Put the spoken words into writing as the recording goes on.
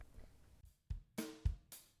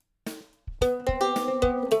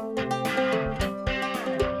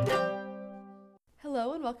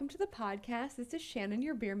welcome to the podcast. This is Shannon,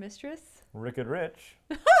 your beer mistress. Rick and Rich.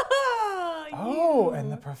 Oh,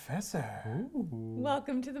 and the professor. Ooh.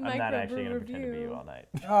 Welcome to the I'm not microbrew actually going to pretend to be review. you all night.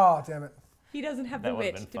 Oh, damn it. He doesn't have That the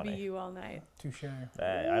would've wit been to be funny. you all night. Touche.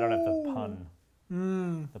 I don't have the pun.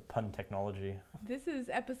 Mm. The pun technology. This is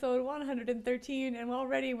episode 113, and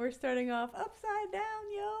already we're starting off upside down,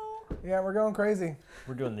 yo. Yeah, we're going crazy.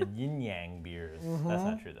 We're doing the yin yang beers. That's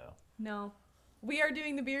not true though. No. We are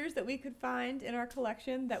doing the beers that we could find in our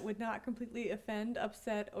collection that would not completely offend,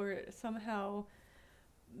 upset, or somehow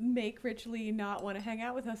make Rich Lee not want to hang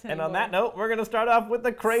out with us anymore. And on that note, we're going to start off with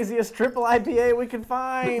the craziest triple IPA we can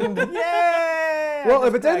find. Yay! Well,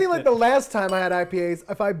 if it's anything like the last time I had IPAs,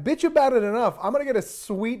 if I bitch about it enough, I'm going to get a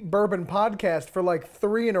sweet bourbon podcast for like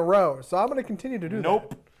 3 in a row. So I'm going to continue to do that.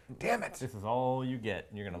 Nope. Damn it. This is all you get.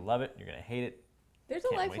 You're going to love it. You're going to hate it. There's a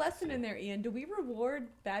Can't life wait to lesson see in it. there, Ian. Do we reward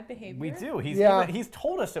bad behavior? We do. He's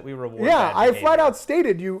told us that we reward Yeah, bad I behavior. flat out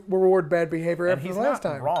stated you reward bad behavior And after he's the last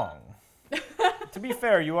not time. wrong. To be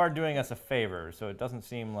fair, you are doing us a favor, so it doesn't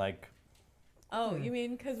seem like... Oh, you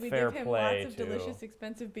mean because we Fair give him play lots of to- delicious,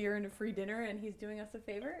 expensive beer and a free dinner, and he's doing us a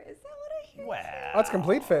favor? Is that what I hear? Wow. That's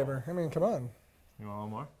complete favor. I mean, come on. You want a little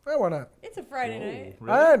more? Why not? It's a Friday night.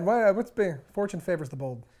 Really? What's big? Fortune favors the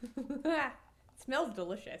bold. It smells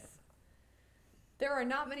delicious. There are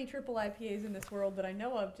not many triple IPAs in this world that I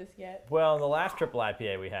know of just yet. Well, the last triple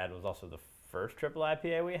IPA we had was also the first triple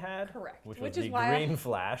IPA we had. Correct. Which Which was is the why Green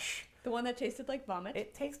Flash. The one that tasted like vomit.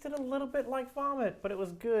 It tasted a little bit like vomit, but it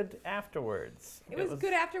was good afterwards. It was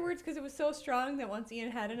good afterwards because it was so strong that once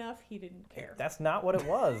Ian had enough, he didn't care. That's not what it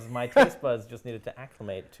was. My taste buds just needed to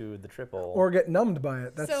acclimate to the triple. Or get numbed by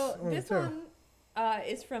it. That's So one of the this two. one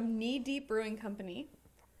is from Knee Deep Brewing Company.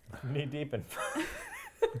 Knee deep in.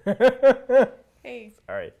 Hey,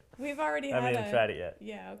 All right. we've already I had haven't even tried it yet.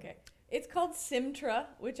 Yeah, okay. It's called Simtra,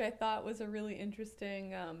 which I thought was a really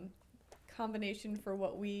interesting combination for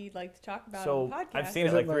what we like to talk about on So the podcast. I've seen it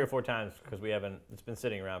Is it like 3 or like- 4 times because we haven't. It's been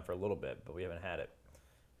sitting around for a little bit, but we haven't had it.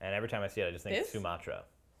 And every time I see it, I just think it's This? Sumatra.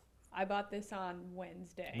 I bought this on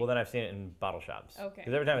Wednesday. Well, then I've seen it in bottle shops. Okay.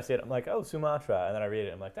 Because every time I see it, I'm like, oh, Sumatra. And then I read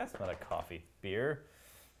it, I'm like, that's not a coffee beer.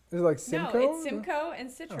 Is it like Simcoe? No, it's Simcoe and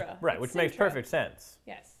Citra. Right, It's which makes Simtra. perfect sense.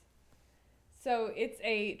 Yes. So it's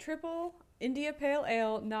a triple India Pale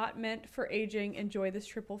Ale, not meant for aging. Enjoy this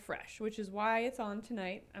triple fresh, which is why it's on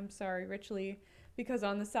tonight. I'm sorry, Rich Lee, because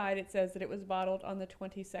on the side it says that it was bottled on the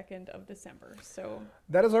 22nd of December. So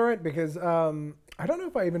That is all right because I don't know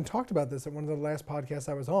if I even talked about this at one of the last podcasts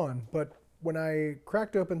I was on, but when I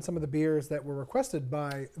cracked open some of the beers that were requested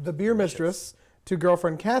by the beer mistress to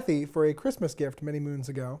girlfriend Kathy for a Christmas gift many moons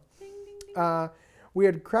ago, we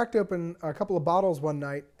had cracked open a couple of bottles one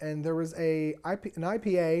night, and there was an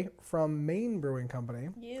IPA from Maine Brewing Company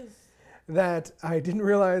yes. that I didn't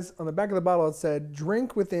realize on the back of the bottle it said,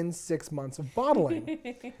 drink within 6 months of bottling.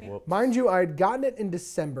 Whoops. Mind you, I had gotten it in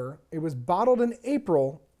December. It was bottled in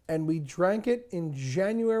April, and we drank it in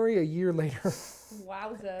January a year later.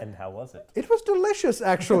 Wowza. And how was it? It was delicious,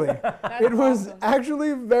 actually. That's It was awesome.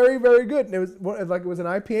 actually very, very good. And it was like it was an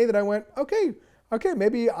IPA that I went, okay,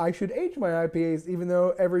 maybe I should age my IPAs, even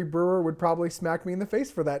though every brewer would probably smack me in the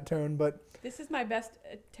face for that tone. But This is my best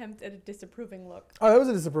attempt at a disapproving look. oh, that was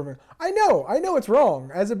a disapproving. I know it's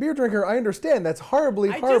wrong. As a beer drinker, I understand that's horribly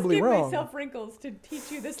I just wrong. gave myself wrinkles to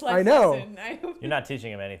teach you this life I know. lesson. I hope You're not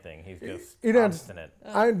teaching him anything. He's just You know, obstinate.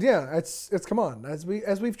 It's come on. As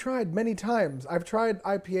we've tried many times. I've tried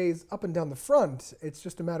IPAs up and down the front. It's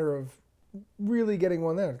just a matter of really getting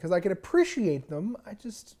one there because I can appreciate them. I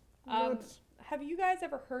just Have you guys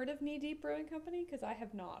ever heard of Knee Deep Brewing Company? Because I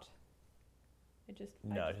have not.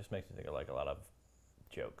 No, it just makes me think of like a lot of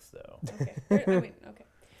jokes, though. Okay. Okay.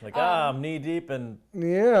 Like, I'm knee deep and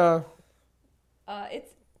yeah.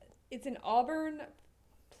 It's in Auburn,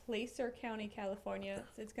 Placer County, California.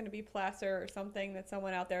 So it's going to be Placer or something that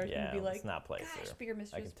someone out there is going to be like, it's not Placer. gosh, beer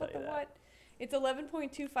mistress, can tell what you the that. what? It's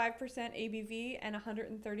 11.25% ABV and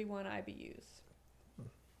 131 IBUs.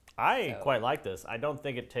 I So- quite like this. I don't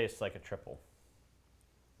think it tastes like a triple.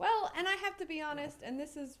 Well, and I have to be honest, and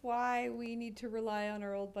this is why we need to rely on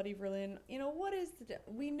our old buddy Verlin. You know, what is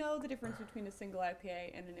we know the difference between a single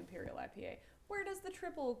IPA and an Imperial IPA. Where does the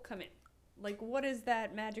triple come in? Like, what is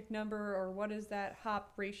that magic number, or what is that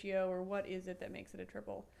hop ratio, or what is it that makes it a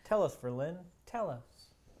triple? Tell us, Verlin. Tell us.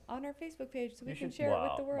 On our Facebook page, so we You can should- share it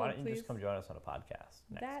with the world, why don't you please. just come join us on a podcast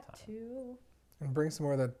next That time? too. And bring some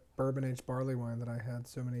more of that bourbon-aged barley wine that I had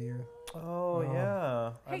so many years. Oh,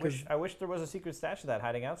 yeah. Hey. I wish there was a secret stash of that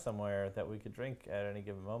hiding out somewhere that we could drink at any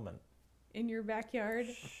given moment. In your backyard,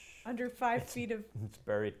 under 5 feet of. It's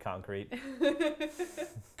buried concrete.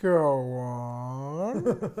 Go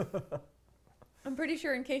on. I'm pretty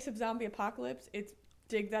sure in case of zombie apocalypse, it's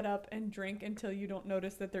dig that up and drink until you don't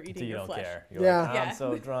notice that they're So eating you your don't flesh. care. You're Yeah. like, Yeah. I'm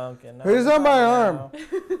so drunk. And Who's I'm on my now.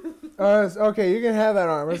 arm? Okay, you can have that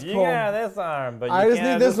arm. It's You cool. can have this arm, but you I can't just need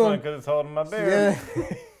have this this one one. because it's holding my beer. Yeah.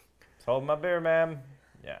 It's holding my beer, ma'am.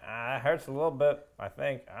 Yeah, it hurts a little bit, I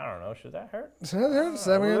think. I don't know. Should that hurt? So that hurts.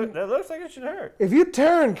 I mean, That looks like it should hurt. if you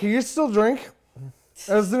turn, can you still drink?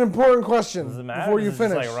 That's an important question Does it matter? before you Does it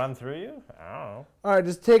finish. just, like, run through you? I don't know. All right,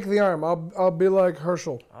 just take the arm. I'll be like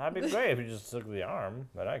Herschel. That'd be great if you just took the arm,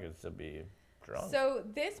 but I could still be drunk. So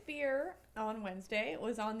this beer on Wednesday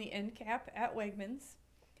was on the end cap at Wegmans,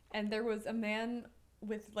 and there was a man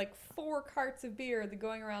with like 4 carts of beer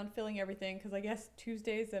going around filling everything because I guess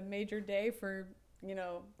Tuesday's a major day for,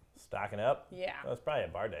 Stocking up? yeah. That was probably a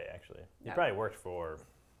bar day, actually. He No. probably worked for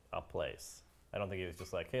a place. I don't think he was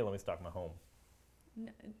just like, hey, let me stock my home.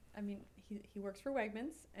 I mean, he works for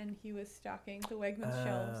Wegmans, and he was stocking the Wegmans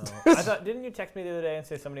shelves. I thought, didn't you text me the other day and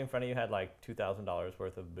say somebody in front of you had like $2,000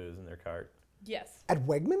 worth of booze in their cart? Yes. At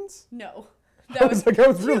Wegmans? No. I That was was like, I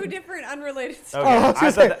was two really. different unrelated Okay. stories. Oh, I was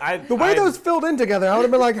gonna say, thought the way those filled in together, I would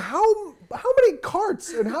have been like, how many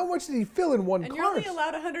carts and how much did he fill in one And cart? you're only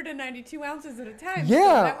allowed 192 ounces at a time. so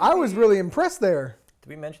Yeah, that would I was be- really impressed there. Did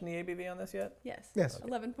we mention the ABV on this yet? Yes. Yes.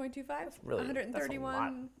 11.25. really-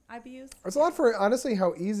 131 IBUs. It's a lot for honestly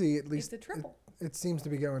how easy at It's least a triple. it seems to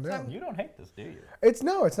be going down. You don't hate this, do you? It's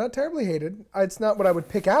not terribly hated. It's not what I would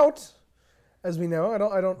pick out, as we know. I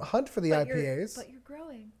don't hunt for the IPAs. But you're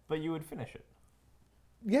growing. But you would finish it.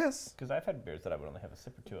 Yes. Because I've had beers that I would only have a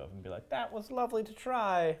sip or two of and be like, that was lovely to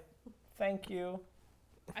try. Thank you.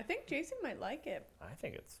 I think Jason might like it. I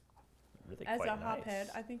think it's really As quite a nice. hophead,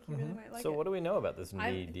 I think he really might like So it. what do we know about this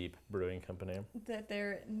I- Knee Deep Brewing Company? That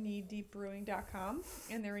they're kneedeepbrewing.com,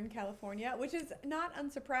 and they're in California, which is not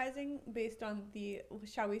unsurprising based on the,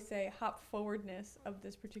 shall we say, hop forwardness of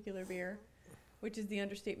this particular beer, which is the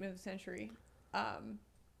understatement of the century.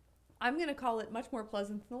 I'm going to call it much more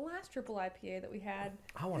pleasant than the last Triple IPA that we had.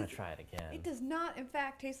 I want to try it again. It does not, in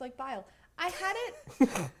fact, taste like bile. I had it.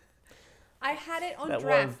 I had it on that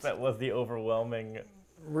draft. that was the overwhelming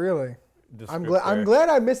Really. descriptor. I'm glad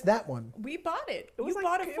I missed that one. We bought it. It was You like,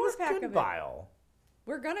 bought a it was 4-pack good of it. bile.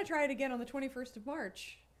 We're going to try it again on the 21st of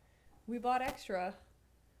March. We bought extra.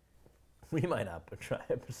 We might not try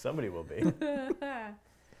it, but somebody will be. It's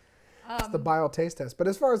the bile taste test. But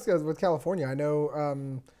as far as with California, I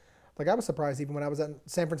know, like I was surprised even when I was at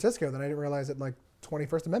San Francisco that I didn't realize that like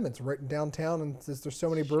 21st Amendment's right in downtown and there's so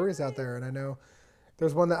many breweries out there. And I know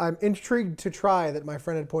there's one that I'm intrigued to try that my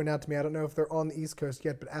friend had pointed out to me. I don't know if they're on the East Coast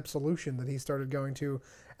yet, but Absolution that he started going to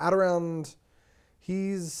out around,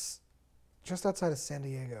 he's just outside of San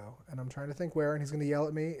Diego, and I'm trying to think where, and he's going to yell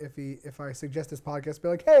at me if I suggest this podcast, be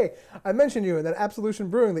like, hey, I mentioned you in that Absolution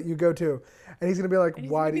Brewing that you go to, and he's going to be like, And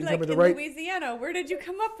he's why gonna did be you tell like, me in the right? Louisiana, where did you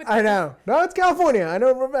come up with I this? know. No, it's California. I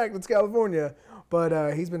know for a fact it's California.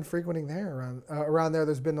 But he's been frequenting there around there.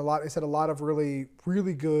 There's been a lot. He said a lot of really,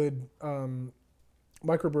 really good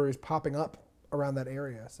microbreweries popping up around that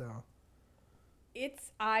area. So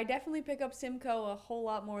I definitely pick up Simcoe a whole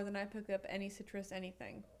lot more than I pick up any citrus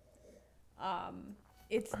anything.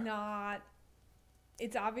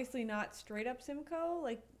 It's obviously not straight up Simcoe.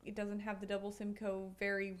 Like, it doesn't have the double Simcoe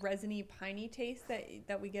very resiny, piney taste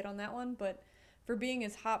that we get on that one. But for being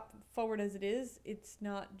as hop forward as it is, it's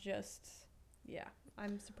not just, yeah,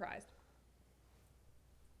 I'm surprised.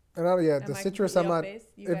 and the Am I citrus. completely I'm off not. base?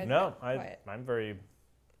 You if- guys No, are quiet. I'm very.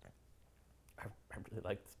 I really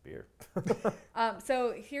like this beer.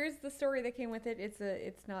 So here's the story that came with it.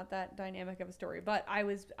 It's not that dynamic of a story, but I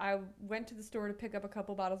went to the store to pick up a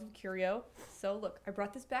couple bottles of Curio. So look, I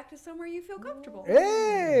brought this back to somewhere you feel comfortable.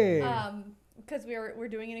 Hey. Because we're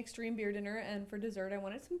doing an extreme beer dinner, and for dessert I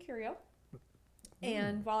wanted some Curio.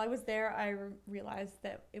 And while I was there, I realized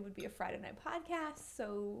that it would be a Friday night podcast,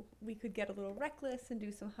 so we could get a little reckless and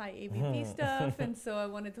do some high ABV stuff. And so I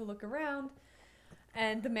wanted to look around.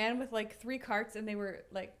 And the man with like 3 carts, and they were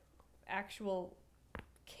like actual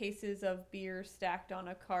cases of beer stacked on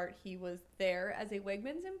a cart. He was there as a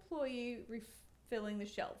Wegmans employee refilling the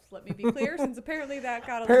shelves. Let me be clear, since apparently that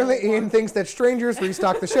got a Apparently, little Ian long. thinks that strangers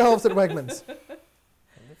restock the shelves at Wegmans.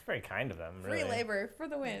 It's very kind of them, really. Free labor for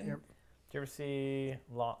the win. Yep. Did you ever see,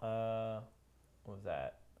 what was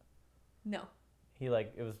that? No. He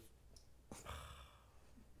like, it was,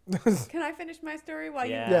 Can I finish my story while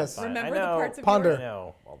yeah, you Yes. fine. remember I the know, parts of Ponder. yours? I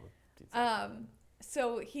know all the details.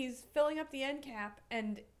 So he's filling up the end cap,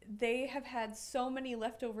 and they have had so many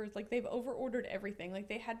leftovers. Like, they've over-ordered everything. Like,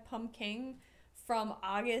 they had pumpkin from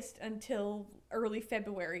August until early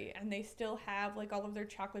February, and they still have like all of their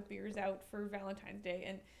chocolate beers out for Valentine's Day.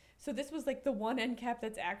 And So this was like the one end cap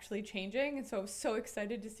that's actually changing. And so I was so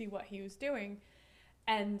excited to see what he was doing.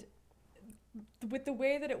 And with the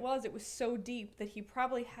way that it was so deep that he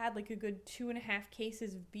probably had like a good 2.5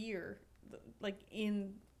 cases of beer like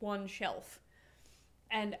in one shelf.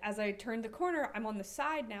 And as I turned the corner, I'm on the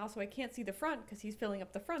side now, so I can't see the front because he's filling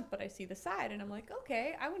up the front, but I see the side, and I'm like,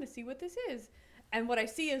 okay, I want to see what this is. And what I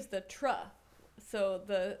see is the Tra. So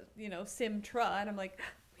the, Simtra, and I'm like,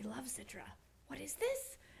 we love Citra. What is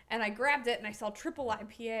this? And I grabbed it, and I saw Triple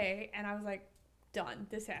IPA, and I was like, done.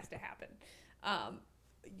 This has to happen.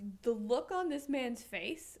 The look on this man's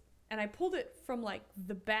face, and I pulled it from like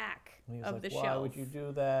the back of the shelf. Why would you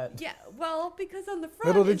do that? Yeah, well, because on the front.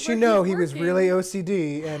 Little did she know he was really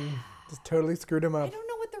OCD and just totally screwed him I up. don't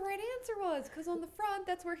know what the right answer was, because on the front,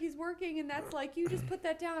 that's where he's working, and that's like, you just put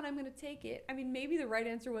that down, I'm going to take it. I mean, maybe the right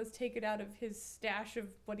answer was take it out of his stash of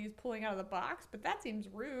what he's pulling out of the box, but that seems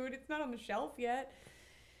rude. It's not on the shelf yet.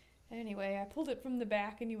 Anyway, I pulled it from the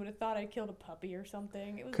back, and you would have thought I killed a puppy or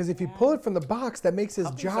something. Because if you pull it from the box, that makes his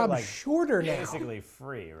Puppies are, job like, shorter now. Basically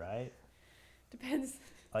free, right? Depends.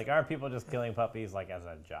 Like, aren't people just killing puppies like as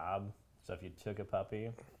a job? So if you took a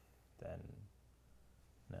puppy, then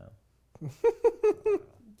no.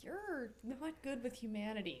 You're not good with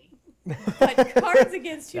humanity. But Cards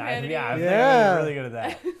Against Humanity. Yeah, I'm Yeah. really good at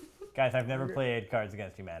that. Guys, I've never played Cards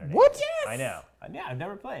Against Humanity. What? Yes! I know. Yeah, I've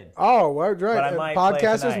never played. Oh, well, But I right. might play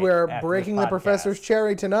Podcasters, tonight we're after breaking this the professor's podcast.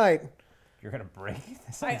 cherry tonight. You're going to break it? That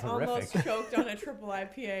I sounds horrific. almost choked on a Triple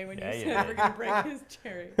IPA when Yeah, you you said did. we're going to break his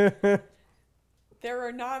cherry. There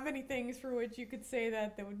are not many things for which you could say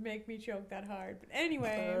that would make me choke that hard. But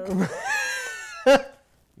anyway,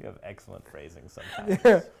 You have excellent phrasing sometimes.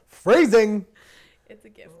 Yeah. Phrasing. it's a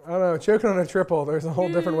gift. I don't know. Choking on a triple. There's a whole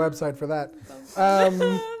different website for that.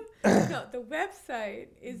 No, the website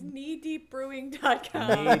is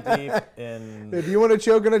kneedeepbrewing.com. Knee deep in. If you want to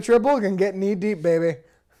choke on a triple, you can get knee deep, baby.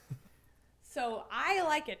 So I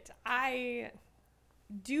like it. I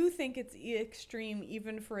do think it's extreme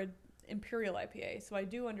even for an Imperial IPA. So I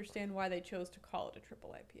do understand why they chose to call it a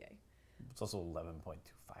Triple IPA. It's also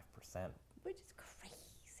 11.25%. Which is crazy.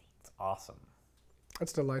 It's awesome.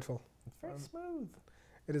 That's delightful. It's very smooth.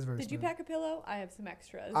 It is very Did you smooth. pack a pillow? I have some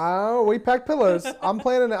extras. Oh, we packed pillows. I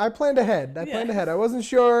planned ahead. I planned Yeah. ahead. I wasn't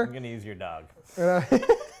sure. I'm going to use your dog.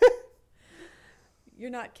 You're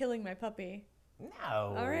not killing my puppy.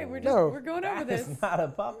 No. All right, we're going over That this. is not a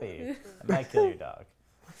puppy. I might kill your dog.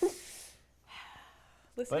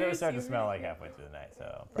 But it would Listeners, start to you smell heard like it. halfway through the night,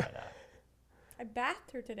 so probably not. I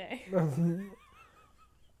bathed her today.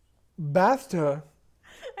 Bathed her.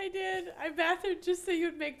 I did. I bathed her just so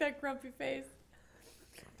you'd make that grumpy face.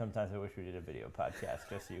 Sometimes I wish we did a video podcast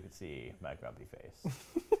just so you could see my grumpy face.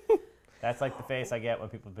 That's like the face I get when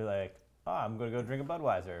people be like, oh, I'm going to go drink a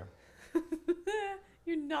Budweiser.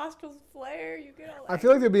 Your nostrils flare. You get all. I feel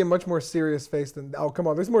like there'd be a much more serious face than. Oh, come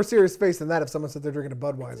on. There's a more serious face than that if someone said they're drinking a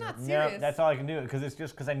Budweiser. It's not No, serious. that's all I can do because it's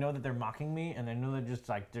just because I know that they're mocking me and I know they're just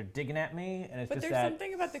like they're digging at me and it's But just there's that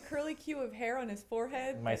something about the curly cue of hair on his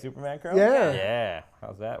forehead. my Superman curl. Yeah. Yeah.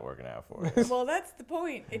 How's that working out for you? Well, that's the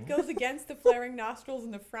point. It goes against the flaring nostrils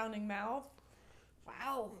and the frowning mouth.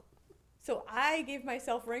 Wow. So I gave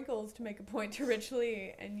myself wrinkles to make a point to Rich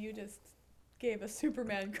Lee, and you just gave a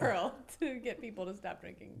Superman curl to get people to stop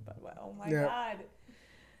drinking. But oh my Yeah. God.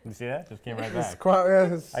 You see that? Just came right It's back. quite,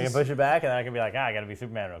 yeah, it's I can push it back and then I can be like, I got to be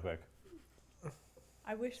Superman real quick.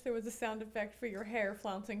 I wish there was a sound effect for your hair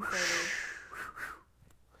flouncing forward.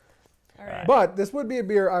 All right. But this would be a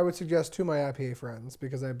beer I would suggest to my IPA friends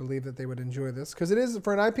because I believe that they would enjoy this. Because it is,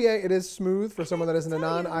 for an IPA, it is smooth for someone that isn't a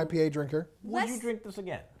tell you. non-IPA drinker. Would you Less- drink this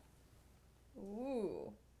again?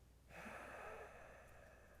 Ooh.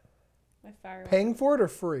 My fire. Paying for it or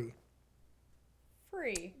free?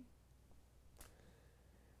 Free.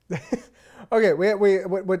 Okay,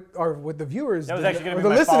 what the viewers, That was did- actually gonna what be the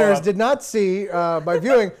my listeners follow-up. did not see by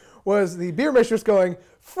viewing was the beer mistress going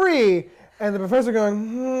free and the professor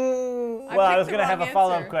going. I Well, I picked was the going to have wrong a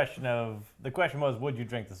follow-up answer. question of, the question was, would you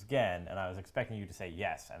drink this again? And I was expecting you to say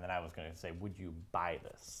yes, and then I was going to say, would you buy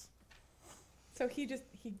this? So he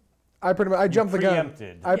I jumped the gun.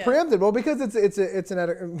 preempted. I Yes. preempted. Well, because it's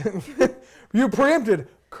an you preempted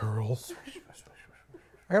curl.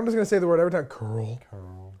 I'm just gonna say the word every time. Curl.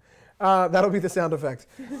 That'll be the sound effect.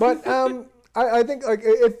 But I think like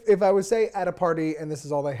if I would say at a party and this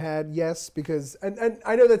is all they had, yes, because and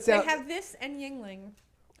I know that they sound have this and Yingling.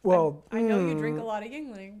 well. I know you drink a lot of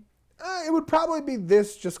Yingling. It would probably be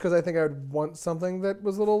this just because I think I would want something that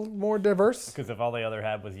was a little more diverse. Because if all they other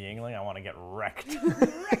had was Yingling, I want to get wrecked.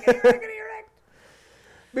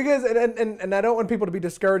 Because and I don't want people to be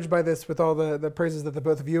discouraged by this with all the praises that the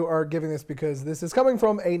both of you are giving this, because this is coming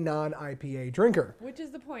from a non-IPA drinker. Which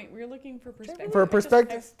is the point. We're looking for perspective. For a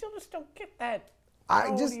perspective, I still just don't get that.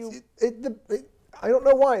 I don't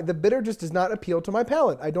know why the bitter just does not appeal to my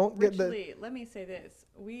palate. I don't get the. Actually, let me say this: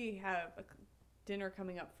 we have a dinner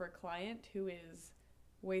coming up for a client who is,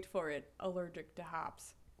 wait for it, allergic to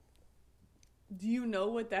hops. Do you know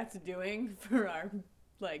what that's doing for our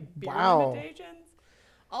beer limitations?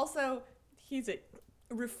 Also, he's a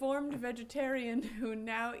reformed vegetarian who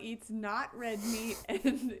now eats not red meat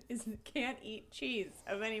and can't eat cheese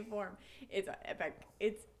of any form. It's epic.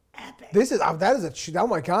 It's epic. Oh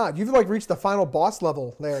my God, you've reached the final boss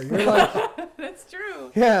level there. You're like, that's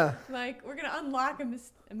true. Yeah. We're gonna unlock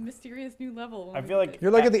a mysterious new level. I feel like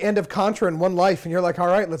you're at the end of Contra in One Life, and you're like, all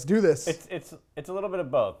right, let's do this. It's a little bit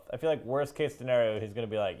of both. I feel like worst case scenario, he's gonna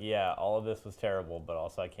be like, yeah, all of this was terrible, but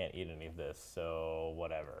also I can't eat any of this, so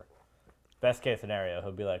whatever. Best case scenario,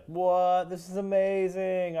 he'll be like, what? This is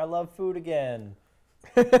amazing. I love food again.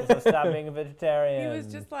 Just stop being a vegetarian. He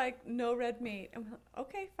was just like, no red meat. I'm like,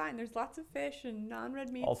 okay, fine. There's lots of fish and non-red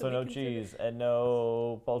meat. Also, no cheese and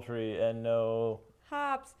no poultry and no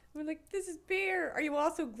hops. We're like, this is beer. Are you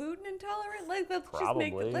also gluten intolerant?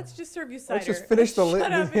 Probably. Let's just serve you cider. Let's just finish the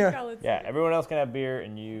list. Yeah, everyone else can have beer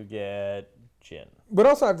and you get gin. But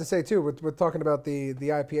also, I have to say too, with talking about the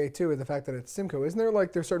IPA too, is the fact that it's Simcoe. Isn't there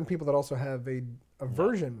there's certain people that also have a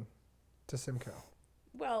aversion to Simcoe?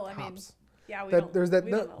 Well, I mean. Hops. Yeah, we that, don't. There's that.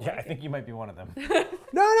 We No, don't know, Yeah, I think you might be one of them.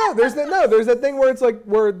 no. There's that thing where it's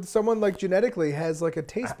where someone genetically has a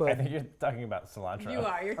taste bud. I think you're talking about cilantro. You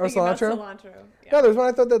are. You're Or thinking cilantro? about cilantro. Yeah. No, there's one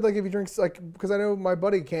I thought that if he drinks because I know my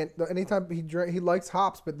buddy can't. Anytime he likes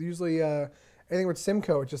hops, but usually anything with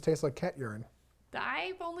Simcoe, it just tastes like cat urine.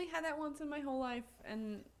 I've only had that once in my whole life,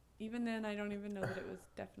 and even then, I don't even know that it was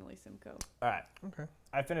definitely Simcoe. All right. Okay.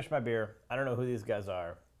 I finished my beer. I don't know who these guys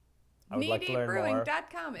are. I would like to learn more.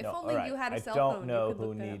 NeedDeepBrewing.com. If No, only all right. you had a cell I phone, don't know you could who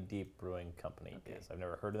look that up. Need Deep Brewing Company is. I've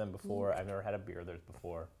never heard of them before. I've never had a beer theirs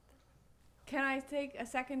before. Can I take a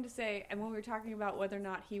second to say, and when we were talking about whether or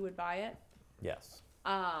not he would buy it, Yes.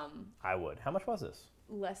 I would. How much was this?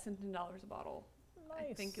 less than $10 a bottle. I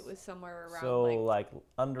Nice. think it was somewhere around So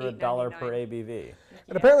under $1 per $8.99. ABV.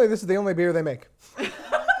 And apparently, this is the only beer they make.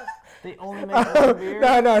 They only make one beer?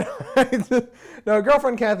 No. No,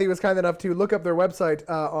 girlfriend Kathy was kind enough to look up their website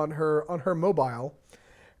on her mobile,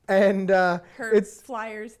 and Her it's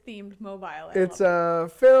Flyers themed mobile. it's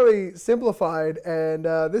fairly simplified, and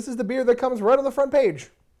this is the beer that comes right on the front page.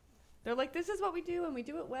 They're like, this is what we do, and we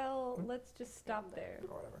do it well. Let's just stop there.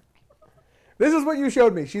 Or whatever. This is what you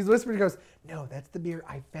showed me. She's whispering. She goes, "No, that's the beer.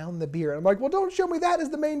 I found the beer." And I'm like, "Well, don't show me that as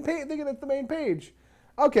the main page. Thinking it's the main page."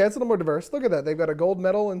 Okay, that's a little more diverse. Look at that. They've got a gold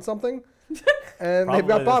medal in something, and they've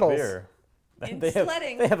got Probably this bottles. beer. In They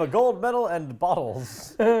sledding. have a gold medal and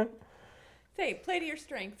bottles. Hey, play to your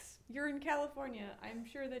strengths. You're in California. I'm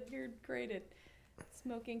sure that you're great at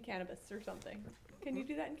smoking cannabis or something. Can you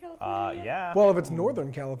do that in California? yet? Yeah. Well, if it's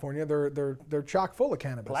Northern California, they're chock full of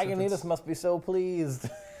cannabis. If Lagunitas it's- must be so pleased.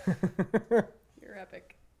 You're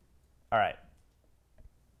epic. All right.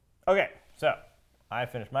 Okay, so I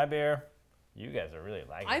finished my beer. You guys are really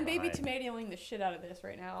lagging I'm baby behind. tomatoing the shit out of this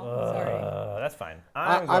right now. Sorry. That's fine.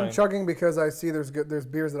 I'm chugging because I see there's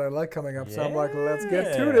beers that I like coming up. So I'm like, let's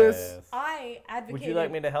get to this. Yes. I advocated. Would you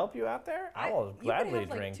like me to help you out there? I will gladly you could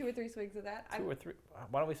have drink 2 or 3 swigs of that. 2 or 3.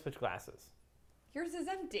 Why don't we switch glasses? Yours is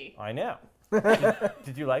empty. I know.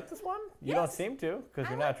 Did you like this one? You don't Yes. seem to because I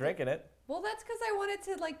you're not liked it. drinking it. Well, that's because I wanted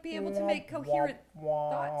to be able to make coherent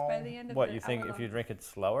thoughts by the end of What, the you think hour if you long. drink it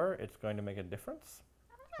slower, it's going to make a difference?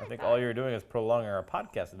 I think all you're doing is prolonging our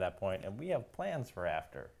podcast at that point, and we have plans for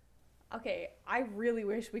after. Okay, I really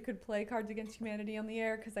wish we could play Cards Against Humanity on the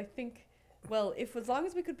air because I think, well, as long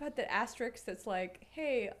as we could put the asterisk that's like,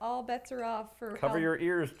 hey, all bets are off for Cover how- your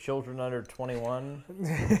ears, children under 21.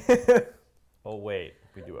 Oh, wait,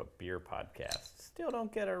 we do a beer podcast. Still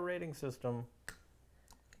don't get our rating system.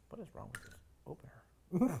 What is wrong with this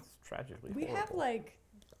opener? It's tragically We have horrible.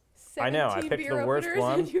 17 I know, I picked beer the worst openers,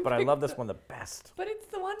 one, and you but I picked love this the- one the best. But it's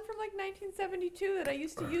the one from 1972 that I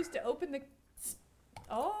used to use to open the.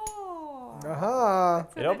 Oh. Aha.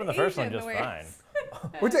 It opened the first one Asian just the way- fine.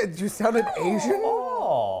 What's it? You sounded Asian?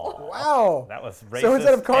 Oh, Wow. that was racist. So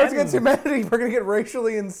instead of Cards and- Against Humanity, we're going to get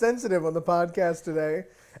racially insensitive on the podcast today.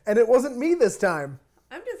 And it wasn't me this time.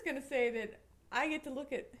 I'm just gonna say that I get to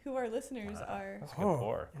look at who our listeners are. That's a good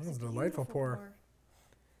pour. This is a delightful Beautiful pour.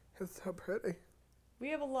 It's so pretty. We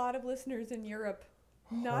have a lot of listeners in Europe,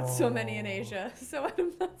 not so many in Asia, so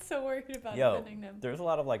I'm not so worried about Yo, offending them. there's a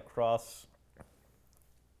lot of cross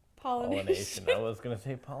Pollination. pollination. I was gonna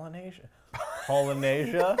say pollination.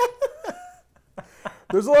 Polynesia.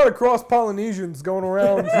 There's a lot of cross-Polynesians going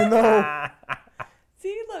around, you know.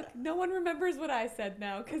 See, look, no one remembers what I said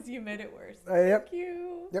now because you made it worse. Yep. Thank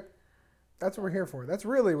you. Yep. That's what we're here for. That's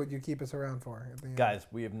really what you keep us around for. At the end. Guys,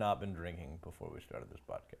 we have not been drinking before we started this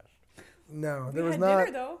podcast. No, We had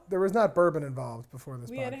dinner, though. There was not bourbon involved before this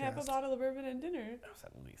We podcast. had half a bottle of bourbon and dinner. That was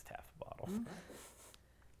at least half a bottle.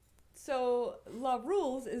 So, La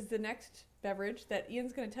Rulles is the next beverage that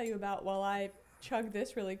Ian's going to tell you about while I chug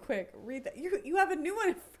this really quick. Read that. You have a new one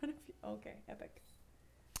in front of you. Okay, epic.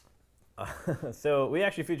 So we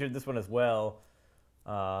actually featured this one as well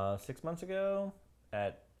 6 months ago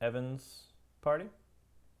at Evan's party.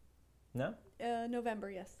 No? November,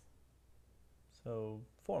 yes. So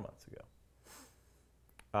 4 months ago.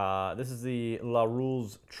 This is the La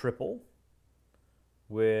Rulles Tripel,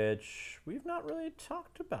 which we've not really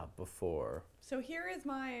talked about before. So here's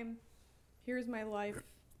my life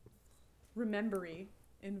remembery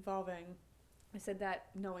involving. I said that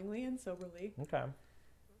knowingly and soberly. Okay.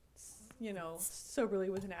 You know, soberly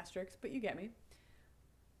with an asterisk, but you get me.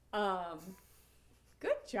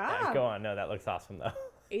 Good job. Yeah, go on. No, that looks awesome though.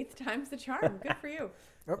 8th time's the charm. Good for you.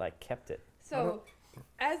 Yep. Like kept it. So,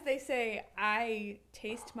 as they say, I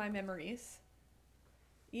taste my memories.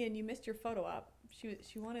 Ian, you missed your photo op. She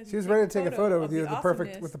wanted. She was ready to take a photo of with you, the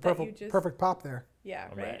perfect pop there. Yeah,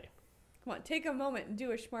 I'm right. ready. Come on, take a moment and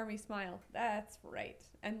do a schmarmy smile. That's right.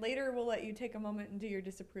 And later we'll let you take a moment and do your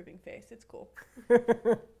disapproving face. It's cool.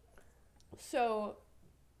 So.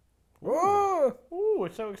 Whoa! Ooh, we're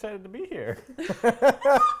so excited to be here.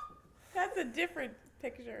 That's a different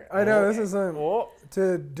picture. I know, Okay. this is Oh.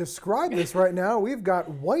 to describe this right now, we've got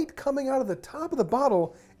white coming out of the top of the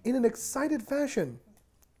bottle in an excited fashion.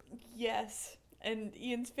 Yes. And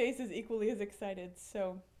Ian's face is equally as excited,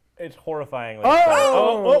 so. It's horrifyingly. Oh! exciting.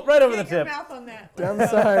 Oh, right over the Get your tip. mouth on that. Down the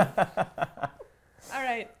side. All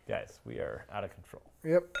right. Guys, we are out of control.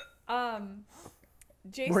 Yep.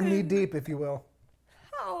 Jason. We're knee deep, if you will.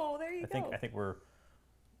 Oh, there you go. I think we're.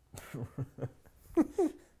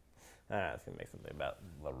 I was gonna make something about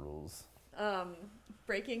La Rulles.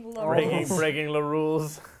 Breaking law Breaking rules. breaking La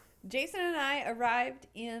Rulles. Jason and I arrived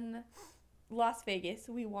in Las Vegas.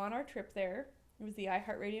 We won our trip there. It was the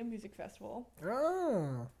iHeartRadio Music Festival.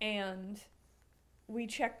 Oh. And we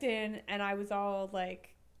checked in, and I was all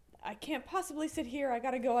like, I can't possibly sit here. I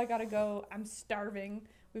gotta go. I'm starving.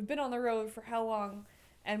 We've been on the road for how long?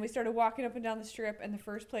 And we started walking up and down the strip, and the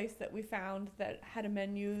first place that we found that had a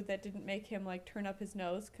menu that didn't make him like turn up his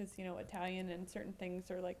nose, because you know Italian and certain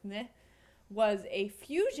things are like meh, was a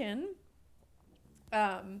fusion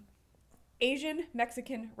Asian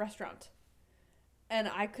Mexican restaurant. And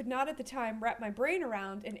I could not at the time wrap my brain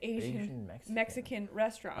around an Asian Mexican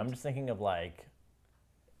restaurant. I'm just thinking of like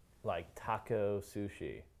taco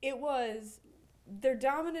sushi. It was, their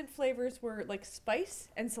dominant flavors were like spice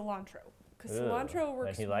and cilantro. Because cilantro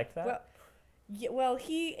works. And he liked that? Well,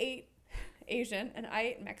 he ate Asian and I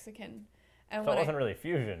ate Mexican. And So it wasn't really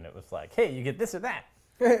fusion. It was like, hey, you get this or that.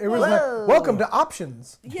 It was like, welcome to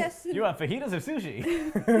options. Yes. You want fajitas or sushi?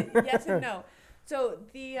 Yes and no. So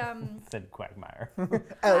the Said Quagmire.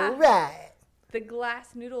 All right. the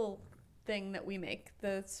glass noodle thing that we make,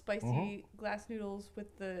 the spicy glass noodles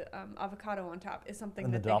with the avocado on top, is something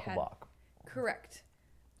And the that they had. Doppelbock. Correct.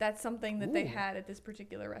 That's something that they had at this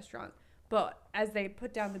particular restaurant. But as they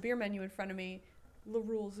put down the beer menu in front of me, La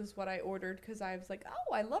Rulles is what I ordered because I was like,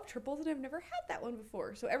 oh, I love triples and I've never had that one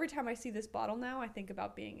before. So every time I see this bottle now, I think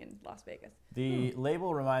about being in Las Vegas. The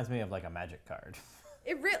label reminds me of like a magic card.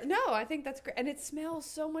 It really, no, I think that's great. And it smells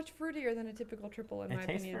so much fruitier than a typical triple in my It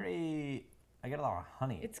tastes opinion. I get a lot of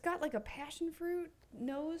honey. It's got like a passion fruit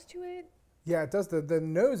nose to it. Yeah, it does. The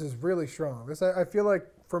nose is really strong. This I feel like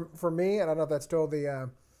for me, and I don't know if that's still the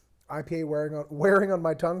IPA wearing on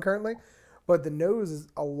my tongue currently, but the nose is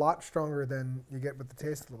a lot stronger than you get with the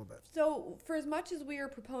taste a little bit. So for as much as we are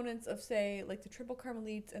proponents of, say, like the triple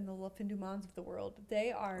Carmelites and the La Fin du Monde of the world,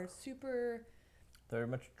 they are super. They're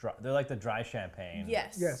much dry. They're like the dry champagne.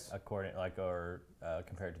 Yes. Yes. According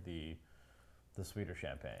compared to the sweeter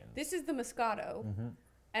champagne. This is the Moscato,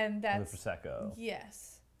 and that's the Prosecco.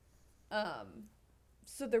 Yes.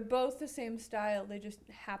 So they're both the same style. They just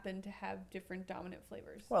happen to have different dominant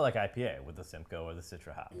flavors. Well, like IPA with the Simcoe or the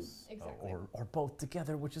Citra House. Exactly. Or both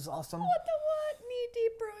together, which is awesome. What the what? Knee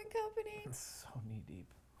Deep Brewing Company. It's so knee deep.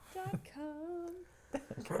 .com.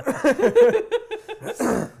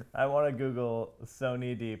 I want to Google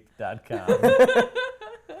SonyDeep.com.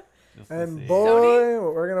 And see. boy, Sony?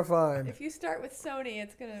 what we're gonna find. If you start with Sony,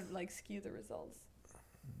 it's gonna like skew the results.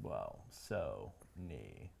 Wow, so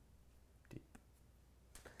knee deep.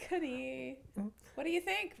 Cuddy. What do you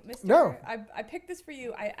think, Mr.? No. I picked this for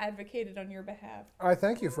you. I advocated on your behalf. I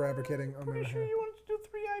thank you for advocating on my Pretty behalf. sure you wanted to do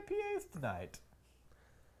 3 IPAs tonight.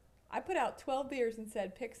 I put out 12 beers and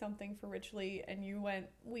said, pick something for Rich Lee, and you went,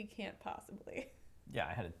 we can't possibly. Yeah,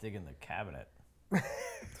 I had to dig in the cabinet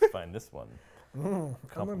to find this one.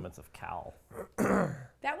 Compliments of Cal.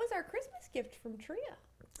 That was our Christmas gift from Tria.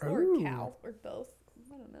 Or Ooh. Cal, or both.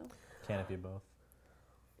 I don't know. Can it be both?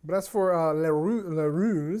 But as for Le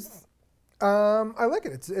Ruse, I like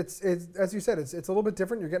it. It's as you said, it's a little bit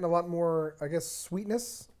different. You're getting a lot more, I guess,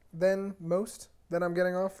 sweetness than most that I'm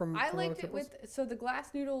getting off from. I from liked other it with, so the glass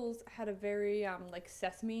noodles had a very, like,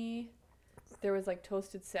 sesame. There was, like,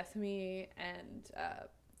 toasted sesame and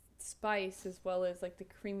spice, as well as, like, the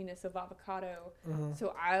creaminess of avocado. Mhm.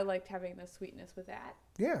 So I liked having the sweetness with that.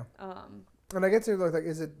 Yeah. And I get to like,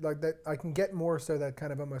 is it like that? I can get more so that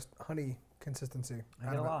kind of almost honey consistency. I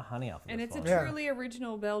get a lot of honey off of And this it's one. a Yeah. truly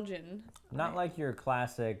original Belgian. Not like your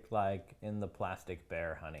classic, like, in the plastic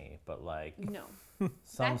bear honey, but like No.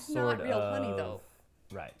 some That's sort not real of... honey, though.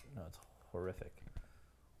 Right. No, it's horrific.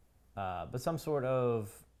 But some sort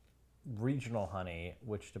of regional honey,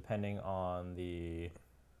 which depending on the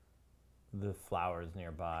flowers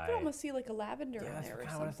nearby... You could almost see, like, a lavender Yeah, in that's there or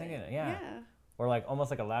kinda something. what I was thinking, yeah. Or like almost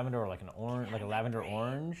like a lavender or like an orange, like a lavender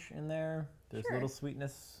orange in there. There's a little Sure.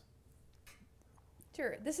 sweetness.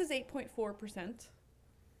 Sure. This is 8.4%.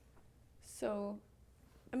 So,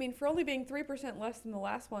 I mean, for only being 3% less than the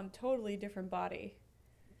last one, totally different body.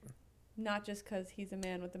 Not just because he's a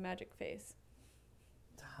man with a magic face.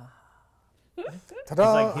 Ta-da!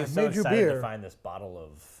 He's I so made you excited to beer. find this bottle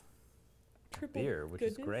of Triple beer, which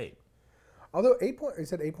is goodness. great. Although you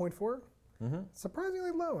said 8.4, Mm-hmm. surprisingly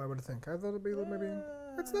low. I would think. I thought it'd be maybe.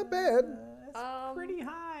 It's not bad. It's Um, pretty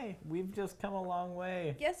high. We've just come a long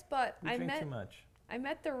way. Yes, but We drink too much. I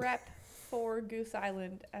met the rep for Goose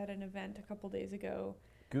Island at an event a couple days ago.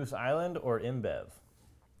 Goose Island or InBev?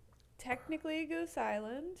 Technically Goose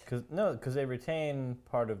Island. Because they retain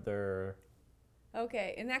part of their...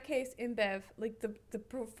 Okay, in that case, InBev, like the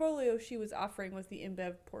portfolio she was offering was the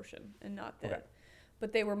InBev portion and not the... Okay.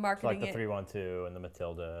 But they were So marketing like the it... 312 and the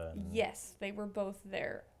Matilda. And Yes, they were both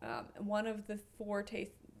there. One of the 4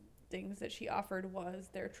 tastings that she offered was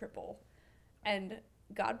their triple. And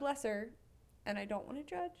God bless her, and I don't want to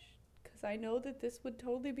judge, because I know that this would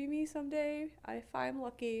totally be me someday, if I'm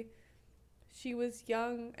lucky. She was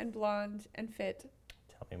young and blonde and fit,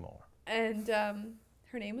 Tell me more. and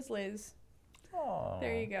her name was Liz. Oh,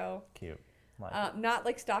 There you go. cute. Like Not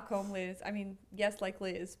like Stockholm Liz. I mean, yes, like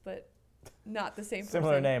Liz, but not the same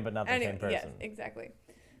similar person. name, but not the Anyway, same person. Yes, exactly.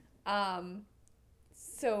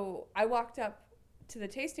 So I walked up to the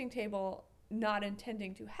tasting table not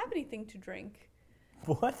intending to have anything to drink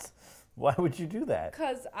What? Why would you do that?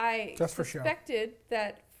 because I Just for show. suspected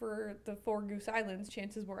that for the 4 Goose Islands,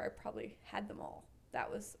 chances were I probably had them all.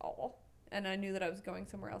 That was all. And I knew that I was going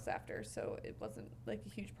somewhere else after, so it wasn't like a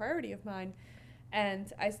huge priority of mine.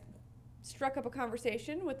 And I struck up a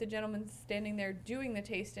conversation with the gentleman standing there doing the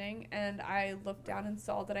tasting, and I looked down and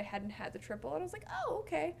saw that I hadn't had the triple, and I was like, oh,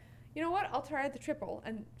 okay. You know what? I'll try the triple.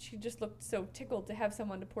 And she just looked so tickled to have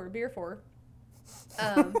someone to pour a beer for.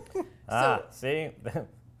 See?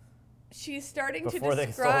 She's starting Before to they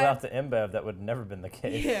sold describe... out to InBev, that would never been the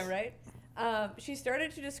case. Yeah, right? She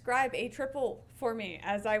started to describe a triple for me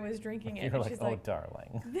as I was drinking it. You're and like, she's oh, like,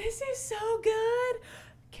 darling. this is so good.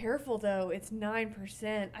 Careful, though. It's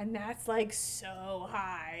 9%, and that's, like, so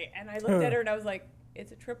high. And I looked at her, and I was like,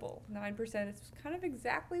 it's a triple. 9%. It's kind of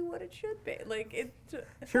exactly what it should be. Like, it's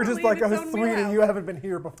You're just totally like in its us own three, and wheelhouse. you haven't been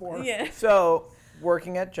here before. Yeah. So,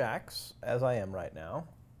 working at Jack's, as I am right now,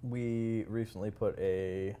 we recently put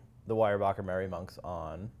the Weyerbacher Merry Monks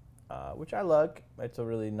on, which I like. It's a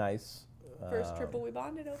really nice... First triple we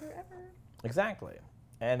bonded over ever. Exactly.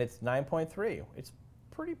 And it's 9.3. It's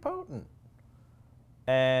pretty potent.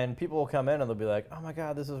 And people will come in and they'll be like, oh my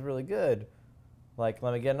God, this is really good. Like,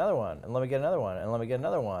 let me get another one, and let me get another one, and let me get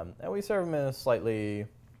another one. And we serve them in a slightly, I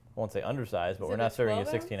won't say undersized, but Is we're it not a serving you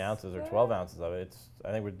 12 16 ounce? ounces or 12 ounces of it.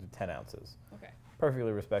 I think we do 10 ounces. Okay.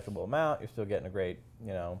 Perfectly respectable amount. You're still getting a great,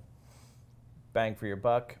 bang for your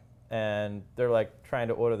buck. And they're like trying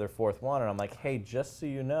to order their 4th one, and I'm like, hey, just so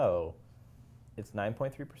you know, it's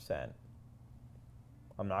 9.3%.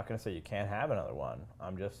 I'm not going to say you can't have another one.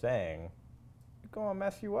 I'm just saying, it's going to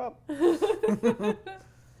mess you up.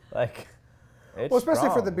 Like, it's Well, especially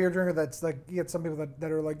for strong. the beer drinker that's like, you get some people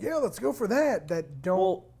that are like, yeah, let's go for that don't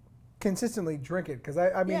Well, consistently drink it. Because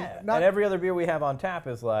I mean, yeah, not. and every other beer we have on tap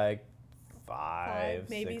is like 5,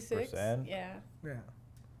 maybe 6. 6%. Yeah. Yeah.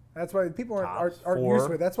 That's why people aren't Tops used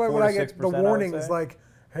to it. That's why when 4 I to get the 6%, I would warnings say. like,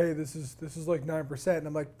 hey, this is like 9%, and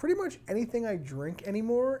I'm like, pretty much anything I drink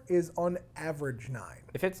anymore is on average 9.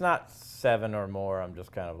 If it's not 7 or more, I'm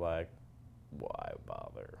just kind of like, why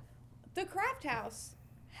bother? The Craft House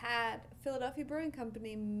had Philadelphia Brewing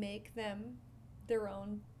Company make them their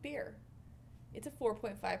own beer. It's a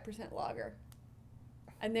 4.5% lager.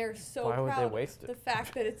 And they're so Why would they proud waste of it? the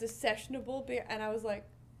fact that it's a sessionable beer. And I was like,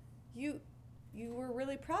 you were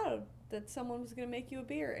really proud that someone was going to make you a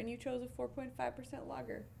beer, and you chose a 4.5%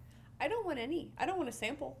 lager. I don't want any. I don't want a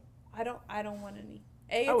sample. I don't want any.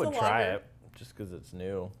 It's I would a try lager. it just because it's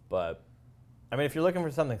new. But, I mean, if you're looking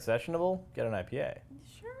for something sessionable, get an IPA.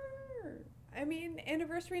 Sure. I mean,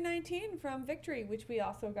 Anniversary 19 from Victory, which we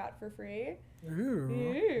also got for free. Ooh.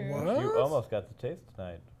 Yeah. What? You almost got to taste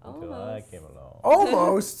tonight until I Almost. came along.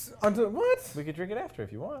 Almost. Until what? We could drink it after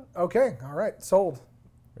if you want. Okay, all right, sold.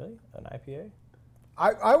 Really? An IPA?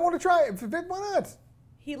 I want to try it. Why not?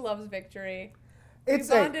 He loves Victory. It's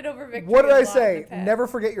we bonded over Victory. What did a I lot in say? the past. Never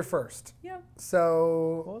forget your first. Yeah.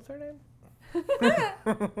 So What was her name?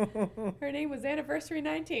 Her name was Anniversary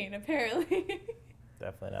 19, apparently.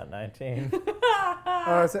 Definitely not 19. it's an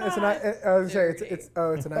I was gonna say it's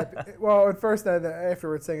an IPA. Well, at first,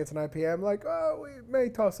 afterwards saying it's an IPA, I'm like, oh, we may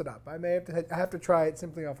toss it up. I have to try it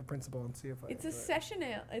simply off of principle and see if I. It's a enjoy it. session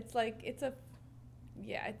ale. It's like it's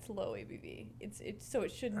low ABV. It's so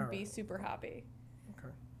it shouldn't be Alright. super hoppy.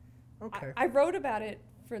 Okay. I wrote about it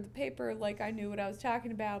for the paper like I knew what I was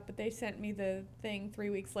talking about, but they sent me the thing 3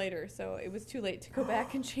 weeks later, so it was too late to go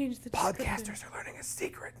back and change the description. Podcasters are learning a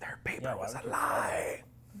secret. Their paper Yeah, why was would a you lie.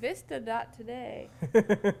 Vista.today.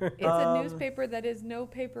 It's a newspaper that is no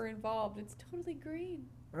paper involved. It's totally green.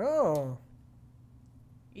 Oh.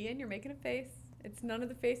 Ian, you're making a face. It's none of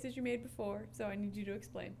the faces you made before, so I need you to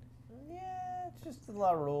explain. Yeah, it's just a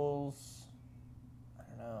lot of rules. I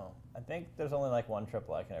don't know. I think there's only like one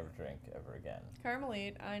triple I can ever drink ever again.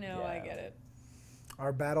 Carmelite, I know, I Yeah. get it.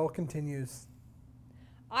 Our battle continues.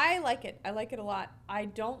 I like it. I like it a lot. I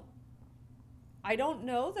don't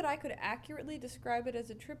know that I could accurately describe it as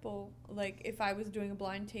a triple. Like, if I was doing a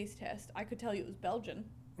blind taste test, I could tell you it was Belgian.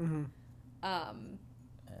 Mm-hmm.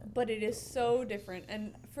 But it is so different.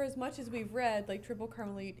 And for as much as we've read, like, Triple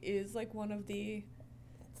Carmelite is, like, one of the...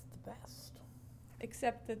 It's the best.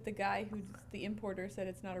 Except that the guy who's the importer said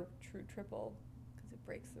it's not a true triple because it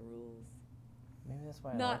breaks the rules. Maybe that's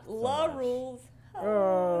why I Not like it so law much. rules.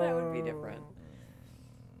 Oh, that would be different.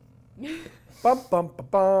 Bum bum ba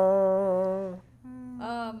bum.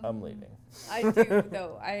 I'm leaving. I do,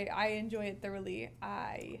 though. I enjoy it thoroughly.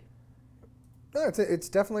 No, it's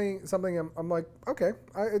definitely something I'm like, okay,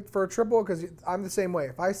 for a triple, because I'm the same way.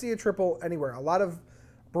 If I see a triple anywhere, a lot of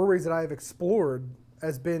breweries that I've explored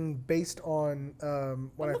has been based on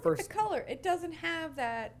when I look first. at the color. It doesn't have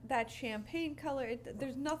that champagne color.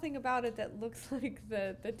 There's nothing about it that looks like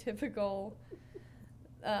the typical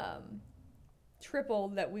triple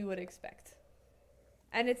that we would expect.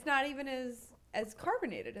 And it's not even as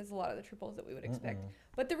carbonated as a lot of the triples that we would expect.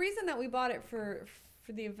 But the reason that we bought it for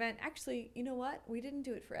the event, actually, you know what? We didn't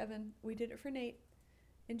do it for Evan. We did it for Nate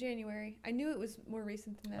in January. I knew it was more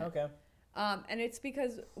recent than that. Okay. And it's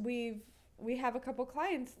because we have a couple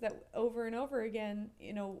clients that over and over again,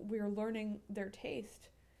 we're learning their taste.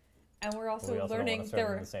 And we're also, We also learning don't want to serve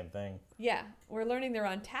them the same thing. Yeah, we're learning their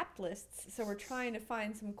untapped lists. So we're trying to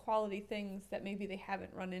find some quality things that maybe they haven't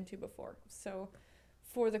run into before. So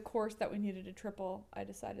for the course that we needed a triple, I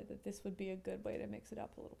decided that this would be a good way to mix it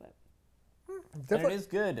up a little bit. And it is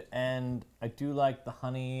good, and I do like the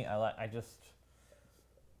honey. A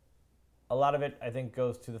lot of it, I think,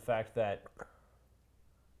 goes to the fact that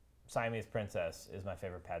Siamese Princess is my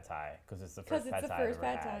favorite pad thai because it's the first pad thai I've ever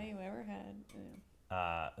pad had. thai you ever had.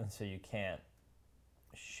 Yeah. And so you can't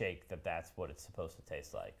shake that that's what it's supposed to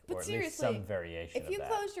taste like, But or at least seriously, some variation If of you that.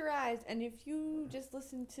 closed your eyes and if you just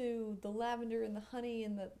listened to the lavender and the honey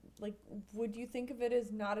and would you think of it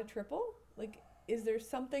as not a triple? Like, is there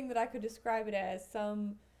something that I could describe it as,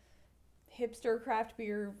 some hipster craft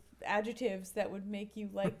beer adjectives that would make you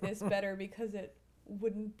like this better because it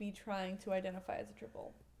wouldn't be trying to identify as a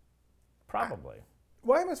triple? Probably.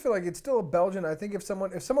 Well, I almost feel like it's still a Belgian. I think if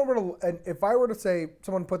someone were to, and if I were to say,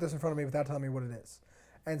 someone put this in front of me without telling me what it is,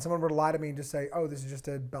 and someone were to lie to me and just say, oh, this is just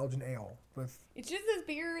a Belgian ale with. It's just this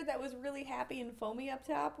beer that was really happy and foamy up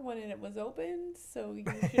top when it was opened, so you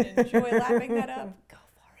should enjoy lapping that up. Go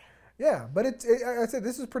for it. Yeah, but I said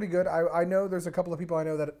this is pretty good. I know there's a couple of people I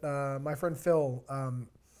know that my friend Phil,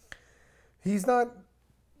 he's not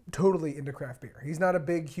totally into craft beer. He's not a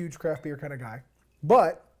big, huge craft beer kind of guy,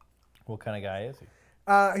 but What kind of guy is he?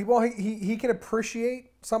 he can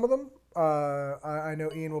appreciate some of them. I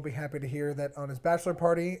know Ian will be happy to hear that on his bachelor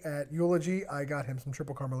party at Eulogy, I got him some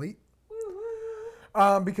Triple Carmelite.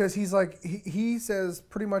 Because he's like, he says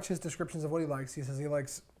pretty much his descriptions of what he likes. He says he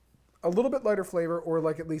likes a little bit lighter flavor, or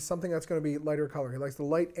like at least something that's going to be lighter color. He likes the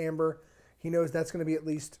light amber. He knows that's going to be at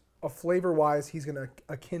least a flavor wise he's going to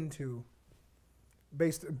akin to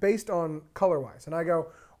based on color wise. And I go,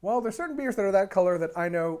 well, there's certain beers that are that color that I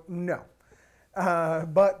know no.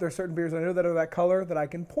 But there's certain beers I know that are that color that I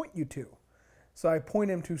can point you to. So I point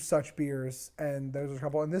him to such beers, and there's a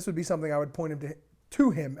couple, and this would be something I would point him to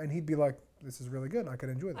him, and he'd be like, this is really good. I could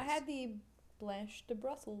enjoy this. I had the Blanche de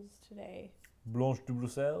Brussels today. Blanche de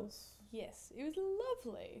Bruxelles. Yes, it was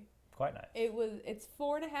lovely. Quite nice. It's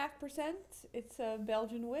 4.5%. It's a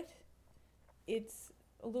Belgian wit. It's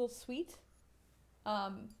a little sweet.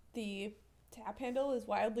 The tap handle is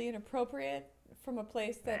wildly inappropriate from a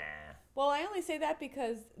place that. Nah. Well, I only say that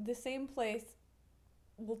because the same place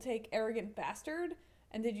will take Arrogant Bastard.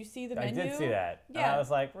 And did you see the menu? I did see that. Yeah. And I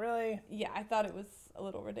was like, really? Yeah, I thought it was a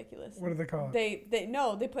little ridiculous. What do they call it?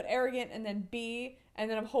 They put Arrogant and then B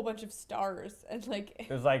and then a whole bunch of stars and like. It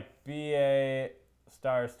was like BA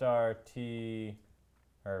star T,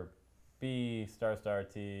 or B star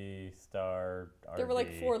T star RD. There were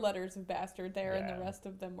like 4 letters of bastard there, and Yeah. the rest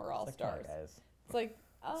of them were all It's like, come on, stars. guys. It's like,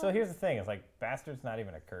 oh. So here's the thing: it's like bastard's not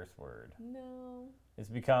even a curse word. No. It's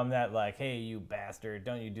become that like, hey, you bastard,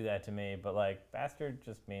 don't you do that to me? But like, bastard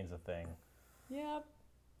just means a thing, Yep.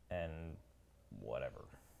 and whatever.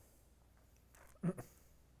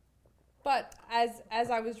 But as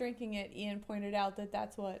I was drinking it, Ian pointed out that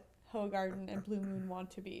that's what Hoegaarden and Blue Moon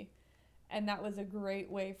want to be. And that was a great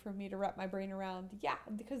way for me to wrap my brain around. Yeah,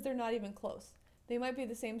 because they're not even close. They might be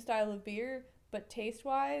the same style of beer, but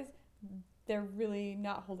taste-wise, they're really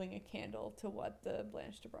not holding a candle to what the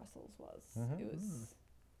Blanche de Brussels was. Mhm. It was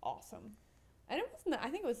awesome. And it wasn't, I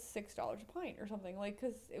think it was $6 a pint or something, like,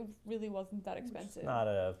 because it really wasn't that expensive. It's not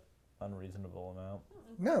a unreasonable amount.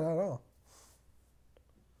 No, not at all.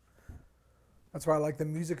 That's why I like the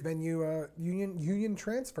music venue Union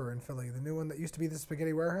Transfer in Philly, the new one that used to be the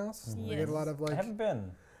Spaghetti Warehouse. They get a lot of I like. haven't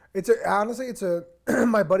been. Honestly, it's a.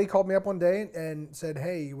 My buddy called me up one day and said,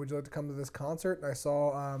 "Hey, would you like to come to this concert?" And I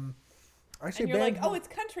saw. Actually, And you're band like, oh, it's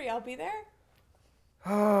country, I'll be there.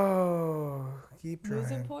 Oh, keep trying.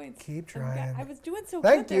 Losing points. Keep Oh my God, trying. I was doing so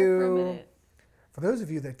Thank good there for a you. minute. For those of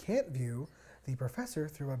you that can't view, the professor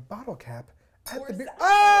threw a bottle cap at Towards the. the-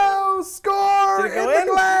 Oh, score Did it go in the in?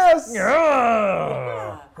 glass.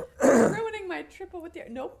 Yeah. You're ruining my triple with your.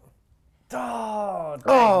 Nope. Oh,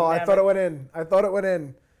 Oh, I thought it went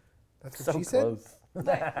in. That's what so she said. close.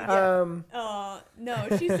 No,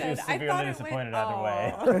 she said. I severely thought it disappointed went.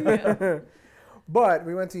 either way. Yeah. But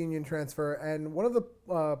we went to Union Transfer, and one of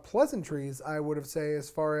the pleasantries I would have say as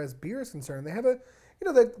far as beer is concerned, they have a,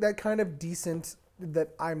 that kind of decent that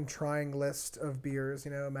I'm trying list of beers.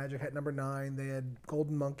 Magic Hat number 9. They had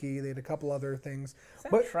Golden Monkey. They had a couple other things. Is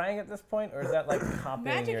that But trying at this point, or is that like copying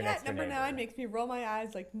Magic your Hat next door number neighbor? 9 makes me roll my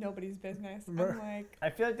eyes like nobody's business. I'm like, I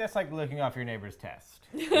feel like that's like looking off your neighbor's test.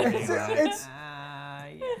 It's-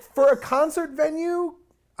 Yeah. for a concert venue,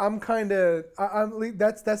 I'm kind of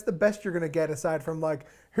that's the best you're gonna get aside from like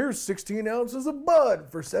here's 16 ounces of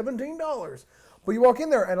Bud for $17. But you walk in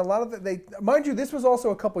there and a lot of mind you, this was also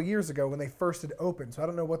a couple years ago when they first had opened, so I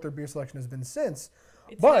don't know what their beer selection has been since.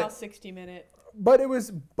 it's But- now 60-minute. But it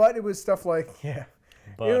was stuff like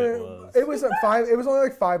But it was. It was it was only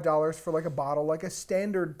like $5 for like a bottle, like a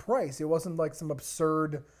standard price. It wasn't like some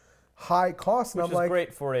absurd high cost. And Which I'm is like,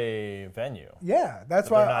 great for a venue. yeah, that's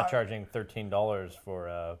But why they're not charging $13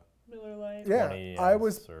 for Miller Lite. 20 I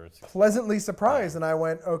was or pleasantly surprised, and I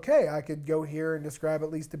went, okay, I could go here and describe at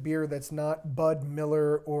least a beer that's not Bud,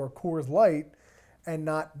 Miller, or Coors Light, and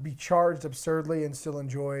not be charged absurdly and still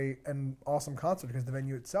enjoy an awesome concert because the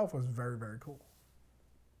venue itself was very, very cool.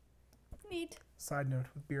 Neat. Side note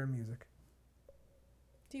with beer and music.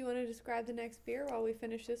 Do you want to describe the next beer while we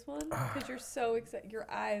finish this one? Because you're so excited. Your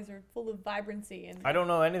eyes are full of vibrancy. And I don't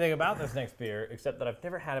know anything about this next beer except that I've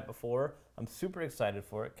never had it before. I'm super excited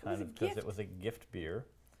for it, was kind a of because gift. it was a gift beer.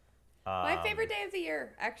 my favorite day of the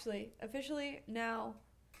year, actually, officially now,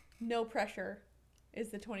 no pressure, is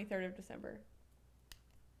the 23rd of December.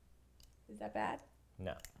 Is that bad?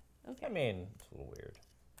 No, Okay. I mean it's a little weird.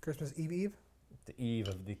 Christmas Eve. The eve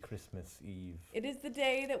of the Christmas Eve. It is the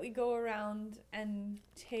day that we go around and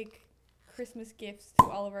take Christmas gifts to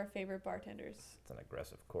all of our favorite bartenders. It's an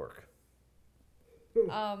aggressive cork.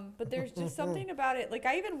 But there's just something about it. Like,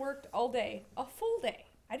 I even worked all day, a full day.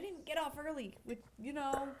 I didn't even get off early with,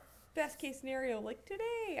 best case scenario. Like,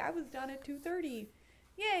 today, I was done at 2:30.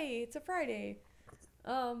 Yay, it's a Friday.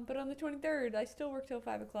 But on the 23rd, I still worked till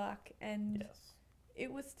 5 o'clock, and Yes.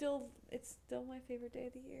 it's still my favorite day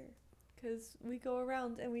of the year. Because we go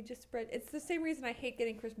around and we just spread. It's the same reason I hate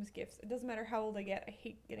getting Christmas gifts. It doesn't matter how old I get, I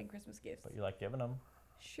hate getting Christmas gifts. But you like giving them.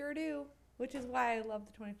 Sure do. Which is why I love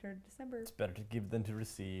the 23rd of December. It's better to give than to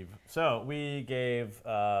receive. So we gave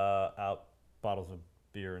out bottles of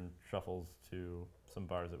beer and shuffles to some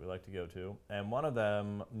bars that we like to go to, and one of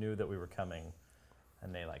them knew that we were coming,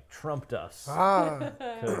 and they like trumped us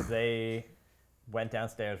because they went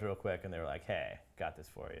downstairs real quick and they were like, "Hey, got this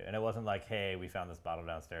for you." And it wasn't like, "Hey, we found this bottle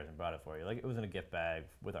downstairs and brought it for you." Like, it was in a gift bag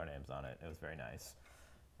with our names on it. It was very nice,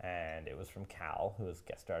 and it was from Cal, who has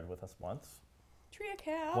guest starred with us once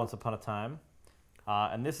Cal. upon a time.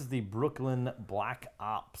 And this is the Brooklyn Black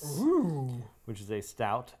Ops, which is a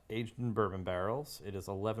stout aged in bourbon barrels. It is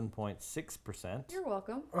 11.6%. You're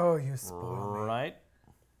welcome. Oh, you spoiled me. Right.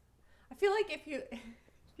 I feel like if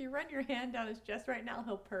you run your hand down his chest right now,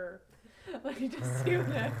 he'll purr. Like, you just do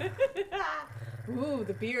that. Ooh,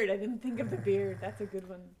 the beard. I didn't think of the beard. That's a good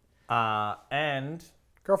one. And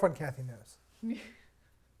Girlfriend Kathy knows.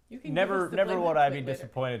 You can never give us the would I be later.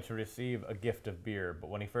 disappointed to receive a gift of beer, but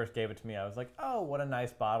when he first gave it to me, I was like, "Oh, what a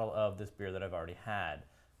nice bottle of this beer that I've already had,"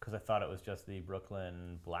 because I thought it was just the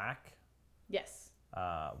Brooklyn Black, Yes.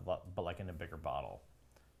 but like in a bigger bottle.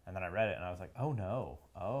 And then I read it and I was like, "Oh no,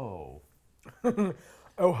 oh."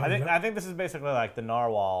 Oh, I think this is basically like the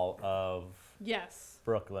Narwhal of Yes.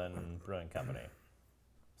 Brooklyn Brewing Company.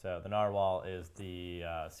 So the Narwhal is the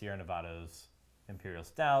Sierra Nevadas Imperial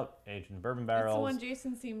Stout, aged in bourbon That's barrels. the one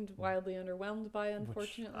Jason seemed wildly underwhelmed by,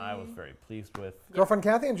 unfortunately. Which I was very pleased with. Girlfriend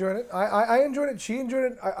Kathy enjoyed it. I enjoyed it. She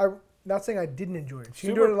enjoyed it. I'm not saying I didn't enjoy it. She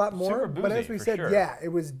Super- enjoyed it a lot more. super But as boozy, we for said, sure. yeah, it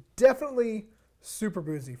was definitely super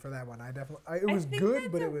boozy for that one. It was I think good,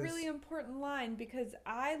 that's but a it was. really important line because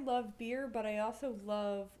I love beer, but I also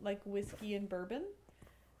love like whiskey and bourbon,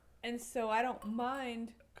 and so I don't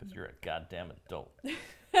mind. Because you're a goddamn adult.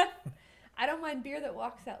 I don't mind beer that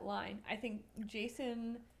walks that line. I think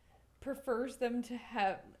Jason prefers them to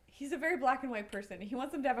have. He's a very black and white person. He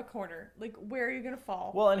wants them to have a corner. Like, where are you gonna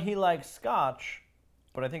fall? Well, and he likes scotch,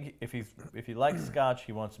 but I think if he likes scotch,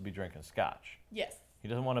 he wants to be drinking scotch. Yes. He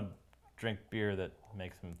doesn't want to drink beer that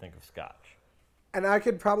makes him think of scotch. And I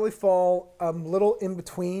could probably fall a little in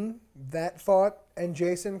between that thought and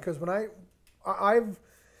Jason because when I've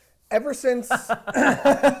ever since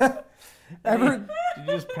Did you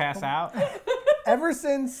just pass out? ever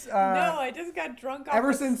since No, I just got drunk off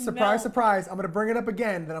ever the since smell. surprise, I'm gonna bring it up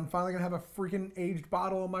again that I'm finally gonna have a freaking aged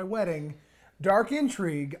bottle on my wedding. Dark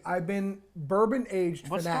Intrigue. I've been bourbon aged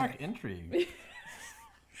What's fanatic. Dark Intrigue?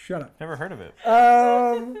 Shut up. Never heard of it.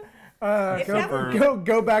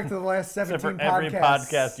 Go back to the last 17 Except for podcasts. every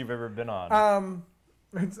podcast you've ever been on.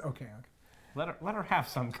 It's okay. Let her have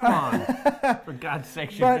some. Come on. For God's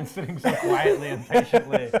sake, she's But- been sitting so quietly and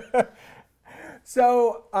patiently.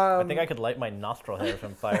 So I think I could light my nostril hairs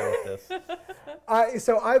on fire with this.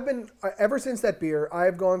 I've been ever since that beer.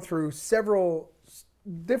 I've gone through several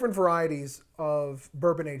different varieties of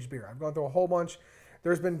bourbon aged beer. I've gone through a whole bunch.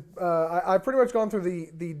 There's been I've pretty much gone through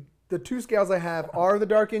the two scales I have are the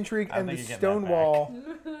Dark Intrigue I and the think you're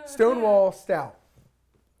getting that Stonewall Stout.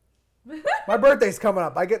 My birthday's coming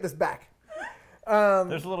up. I get this back.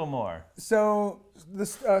 There's a little more. So the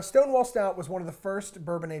Stonewall Stout was one of the first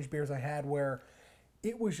bourbon aged beers I had where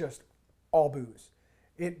it was just all booze.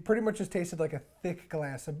 It pretty much just tasted like a thick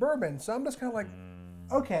glass of bourbon. So I'm just kind of like,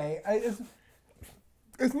 okay.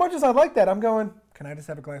 As much as I like that, I'm going, can I just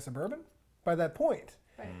have a glass of bourbon by that point?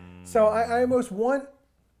 Right. So I almost want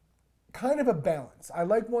kind of a balance. I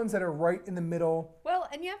like ones that are right in the middle. Well,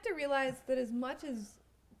 and you have to realize that as much as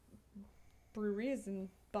breweries and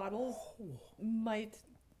bottles might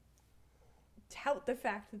tout the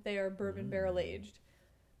fact that they are bourbon barrel aged,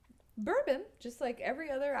 bourbon, just like every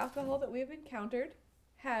other alcohol that we've encountered,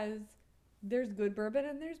 there's good bourbon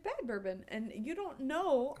and there's bad bourbon, and you don't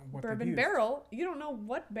know What they've bourbon used. barrel. You don't know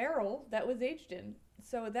what barrel that was aged in,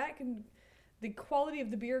 so the quality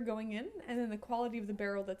of the beer going in and then the quality of the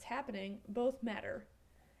barrel that's happening both matter.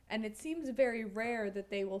 And it seems very rare that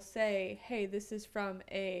they will say, hey, this is from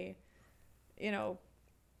a,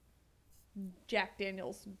 Jack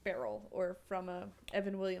Daniels barrel or from a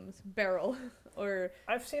Evan Williams barrel or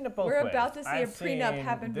I've seen it both we're ways. about to see I've a prenup seen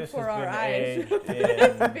happen this before has our been eyes. aged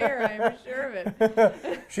This in- beer, I'm sure of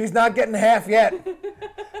it. She's not getting half yet.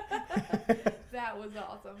 That was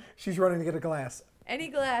awesome. She's running to get a glass. Any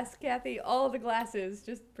glass, Kathy, all the glasses,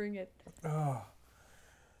 just bring it. Oh.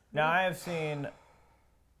 Now I've seen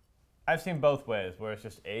both ways, where it's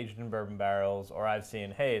just aged in bourbon barrels, or I've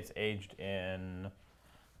seen, hey, it's aged in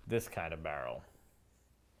this kind of barrel.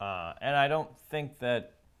 And I don't think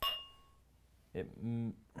that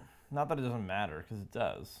not that it doesn't matter, because it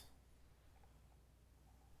does.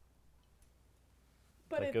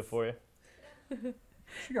 But Is that good for you?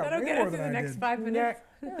 She got that'll way get more us than through the I next did. 5 minutes.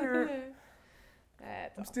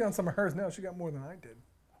 I'm stealing some of hers. No, she got more than I did.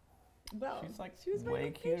 Well, She's like she was very way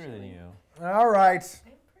cuter than patient. you. All right.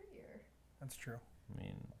 I'm prettier. That's true. I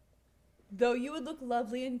mean, Though you would look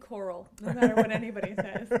lovely in coral, no matter what anybody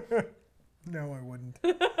says. No, I wouldn't.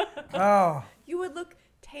 Oh. You would look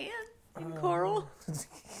tan in coral.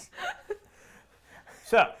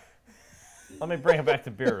 so let me bring it back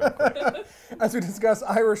to beer real quick. As we discuss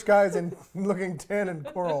Irish guys and looking tan and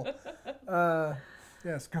coral.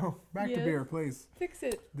 Yes, go back to Yes. beer, please. Fix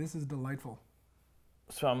it. This is delightful.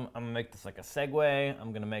 So I'm gonna make this like a segue.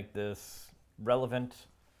 I'm gonna make this relevant.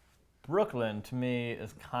 Brooklyn to me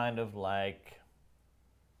is kind of like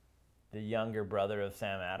the younger brother of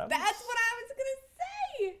Sam Adams. That's what I was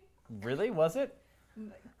gonna say. Really? Was it?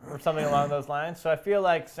 Or something along those lines. So I feel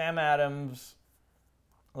like Sam Adams,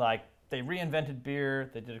 like, they reinvented beer,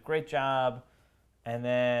 they did a great job, and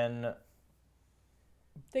then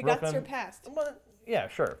They Brooklyn- got surpassed. well, yeah,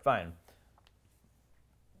 sure, fine.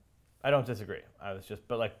 I don't disagree.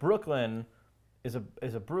 But like Brooklyn is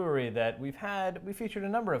a brewery that we featured a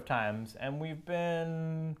number of times, and we've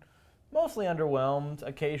been mostly underwhelmed,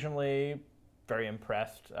 occasionally very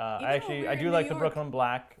impressed. I when we I were do in like New the York, Brooklyn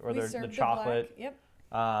Black or We the served chocolate. black.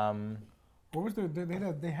 Yep. What was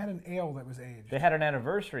they had an ale that was aged. They had an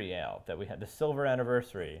anniversary ale that we had, the silver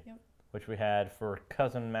anniversary, Yep. which we had for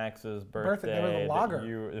cousin Max's birthday. There was a that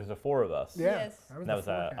lager. There's the four of us. Yeah. Yes. That was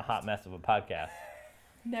a hot mess of a podcast.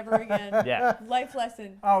 Never again. Yeah. Life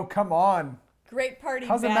lesson. Oh, come on. Great party.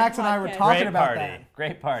 Cousin bad Max and I were podcast. talking Great about party. that.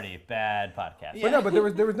 Great party. Bad podcast. Yeah. But no, but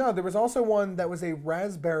there was also one that was a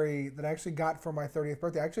raspberry that I actually got for my 30th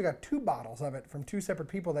birthday. I actually got 2 bottles of it from 2 separate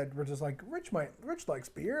people that were just like, Rich likes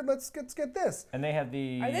beer. Let's get this. And they had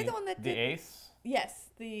the Are they the one that the did- Ace.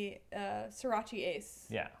 Yes, the Sriracha Ace.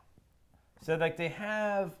 Yeah. So like they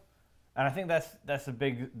have, and I think that's the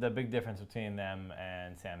big difference between them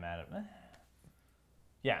and Sam Adams.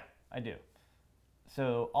 Yeah, I do.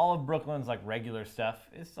 So all of Brooklyn's like regular stuff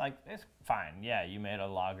is like it's fine. Yeah, you made a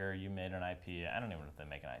lager, you made an IPA. I don't even know if they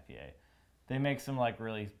make an IPA. They make some like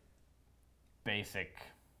really basic,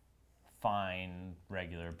 fine,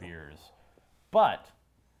 regular beers. But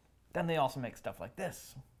then they also make stuff like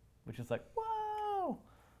this, which is like, whoa.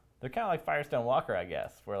 They're kind of like Firestone Walker, I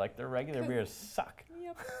guess, where like their regular beers suck.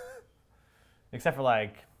 Yep. Except for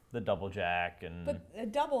like the Double Jack and But a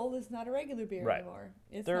double is not a regular beer Right. anymore.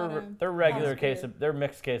 It's not a their regular house case beer. of their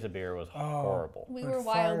mixed case of beer was horrible. We But were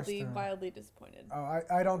Firestone. wildly disappointed. Oh,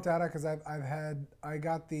 I don't doubt it because I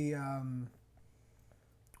got the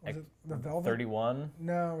was it the Velvet? 31.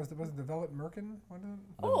 No, was it the Velvet Merkin? What is it?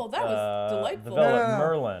 Oh, that was delightful. The Velvet No.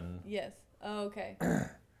 Merlin. Yes. Oh, okay.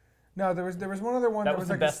 No, there was one other one That that was was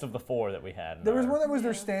the like best of the four that we had. in there was our- one that was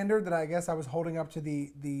their Yeah. standard that I guess I was holding up to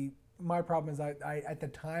the. My problem is I at the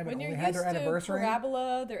time When it you're only had used their to anniversary.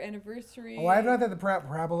 Parabola, their anniversary. Oh, I have not had the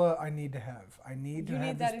Parabola. I need to have. I need to You have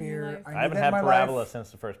need this that in your beer. life. I need haven't that had in my Parabola life. since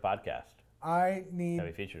the first podcast I need. that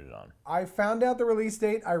we featured it on. I found out the release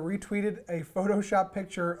date. I retweeted a Photoshop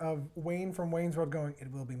picture of Wayne from Wayne's World going,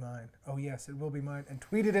 "It will be mine. Oh yes, it will be mine," and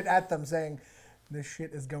tweeted it at them saying, "This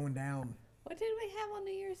shit is going down." What did we have on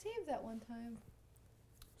New Year's Eve that one time?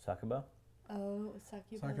 Succuba? Oh, it was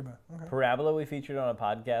Succuba. Succuba. Okay. Parabola we featured on a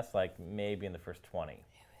podcast like maybe in the first 20, It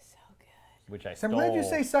was so good. which I So I'm stole. glad you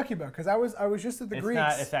say Succuba because I was just at the it's Greeks.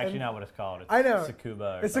 not. It's actually and not what it's called. It's I know.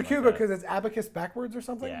 Succuba. Or It's something Succuba like because it's abacus backwards or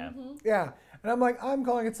something. Yeah. Yeah. And I'm like, I'm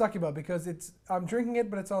calling it Succuba because I'm drinking it,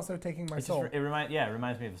 but it's also taking my It just, soul. it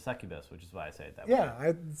reminds me of a succubus, which is why I say it that Yeah,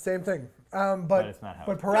 way. same thing. But But it's not how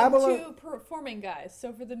but it- Parabola. From 2 performing guys.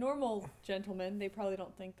 So for the normal gentlemen, they probably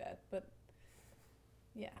don't think that. But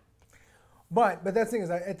yeah. But that's the thing is,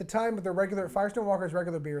 at the time with the regular Firestone Walker's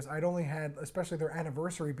regular beers, I'd only had, especially their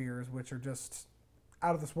anniversary beers, which are just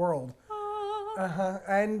out of this world.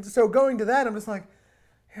 And so going to that, I'm just like,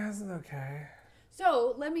 yeah, this is okay.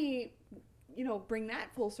 So let me, bring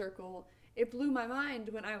that full circle. It blew my mind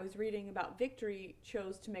when I was reading about Victory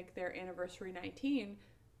chose to make their anniversary 19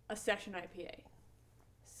 a session IPA.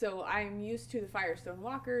 So I'm used to the Firestone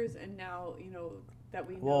Walkers, and now that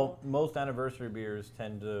we know. Well, most anniversary beers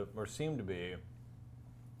tend to, or seem to be,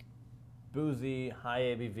 boozy, high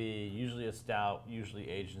ABV, usually a stout, usually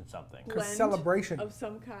aged in something. Because blend celebration. of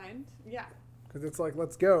some kind. Yeah. Because it's like,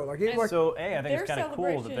 let's go. Like, even And like So, I think Their it's kind of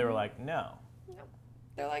cool that they were celebration- like, no.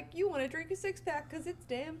 They're like, you want to drink a 6-pack because it's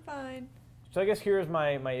damn fine. So I guess here's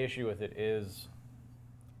my issue with it is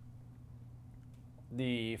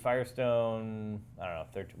The Firestone, I don't know,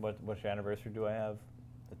 13, what's your anniversary do I have?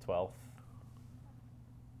 The 12th?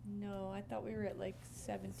 No, I thought we were at like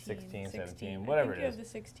 17. 16, 17, I whatever think it you is. have the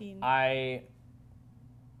 16. I'll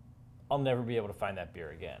never be able to find that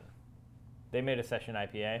beer again. They made a session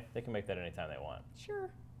IPA. They can make that anytime they want. Sure.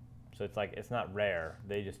 So it's like, it's not rare.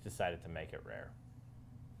 They just decided to make it rare.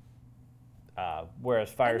 Whereas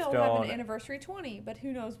And Firestone... they'll have an anniversary 20, but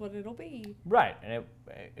who knows what it'll be. Right, and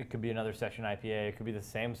it could be another session IPA. It could be the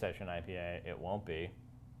same session IPA. It won't be,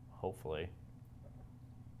 hopefully.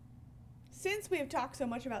 Since we have talked so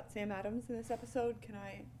much about Sam Adams in this episode, can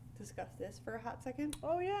I discuss this for a hot second?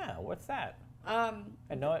 Oh yeah, what's that? I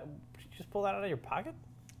know it. Did you just pull that out of your pocket?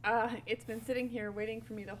 It's been sitting here waiting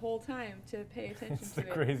for me the whole time to pay attention It's to the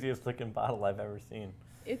it. craziest looking bottle I've ever seen.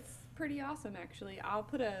 It's pretty awesome, actually. I'll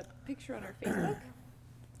put a picture on our Facebook.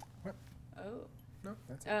 What? Oh. No,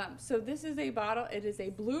 that's So this is a bottle. It is a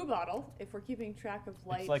blue bottle. If we're keeping track of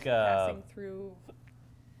light like passing through,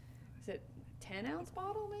 is it 10-ounce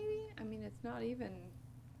bottle maybe? I mean, it's not even.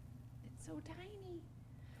 It's so tiny.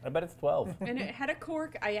 I bet it's 12. And it had a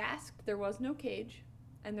cork. I asked. There was no cage,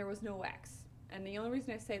 and there was no wax. And the only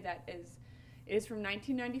reason I say that is, it is from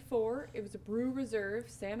 1994. It was a Brew Reserve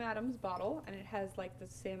Sam Adams bottle, and it has like the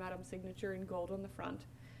Sam Adams signature in gold on the front.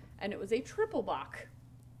 And it was a triple bock,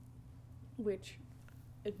 which,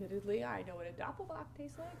 admittedly, I know what a doppelbock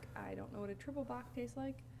tastes like. I don't know what a triple bock tastes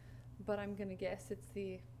like, but I'm gonna guess it's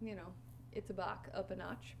the, it's a bock up a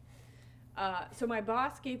notch. So my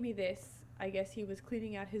boss gave me this. I guess he was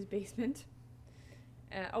cleaning out his basement.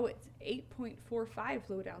 It's 8.45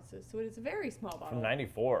 fluid ounces, so it is a very small bottle. From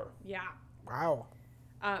 94. Yeah. wow.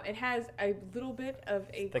 It has a little bit of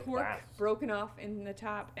a Thick cork glass. broken off in the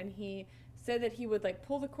top, and he said that he would like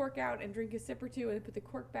pull the cork out and drink a sip or two, and then put the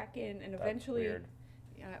cork back in, and That's eventually. weird.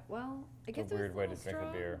 Yeah. Well, I guess It's a weird way to drink a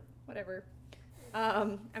straw. beer. Whatever.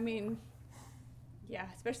 I mean, yeah,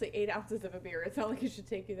 especially 8 ounces of a beer. It's not like it should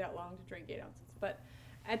take you that long to drink 8 ounces, but.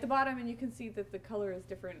 At the bottom, and you can see that the color is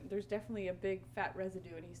different. There's definitely a big fat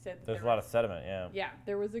residue, and he said that There's a lot of sediment, yeah. Yeah,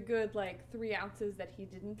 there was a good 3 ounces that he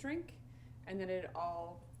didn't drink, and then it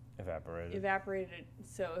all evaporated.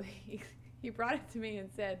 So he brought it to me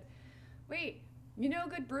and said, "Wait, you know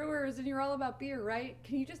good brewers, and you're all about beer, right?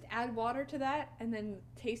 Can you just add water to that, and then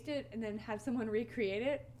taste it, and then have someone recreate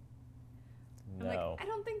it?" I'm like, No. I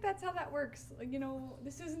don't think that's how that works. Like,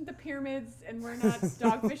 this isn't the pyramids, and we're not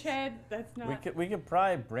Dogfish Head. That's not. We could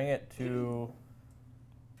probably bring it to.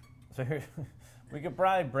 So here, we could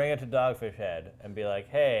probably bring it to Dogfish Head and be like,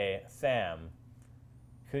 "Hey, Sam,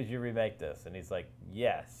 could you remake this?" And he's like,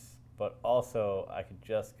 "Yes, but also I could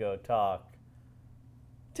just go talk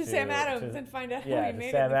to Sam Adams and find out how yeah, he to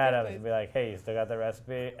made Sam it. Adams and be like, "Hey, you still got the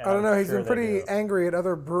recipe?" And I don't know. I'm He's sure been they pretty do. angry at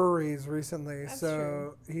other breweries recently, That's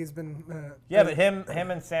so he's been. Yeah, but him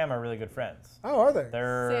and Sam are really good friends. Oh, are they?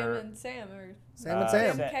 They're Sam and Sam, or Sam and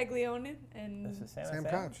Sam. Sam. Caglione and Is it Sam, Sam and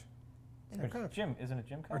Koch. Or Sam Koch. Jim, isn't it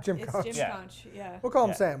Jim Or Koch? Jim it's Koch. Jim Yeah. Conch, yeah. We'll call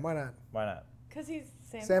him Yeah. Sam. Why not? Why not? Because he's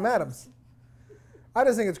Sam. Sam Adams. I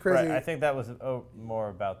just think it's crazy. Right, I think that was more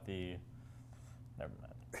about the. Never mind.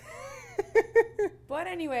 But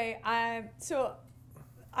anyway, I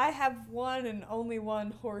have one and only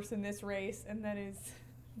one horse in this race, and that is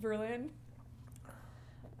Berlin.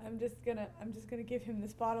 I'm just gonna give him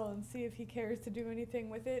this bottle and see if he cares to do anything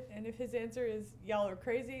with it. And if his answer is y'all are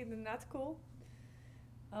crazy, then that's cool.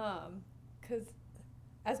 'Cause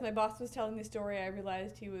as my boss was telling the story, I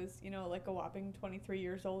realized he was, like a whopping 23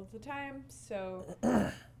 years old at the time. So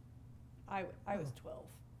I was 12.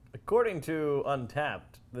 According to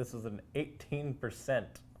Untapped, this is an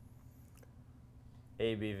 18%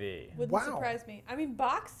 ABV. Wouldn't Wow. surprise me. I mean,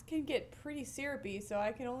 box can get pretty syrupy, so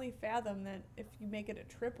I can only fathom that if you make it a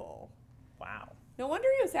triple. Wow. No wonder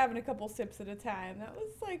he was having a couple sips at a time. That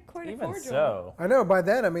was like quite a Even cordial. so, I know. By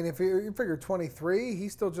then, I mean, if you figure 23,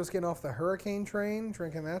 he's still just getting off the hurricane train,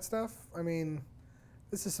 drinking that stuff. I mean,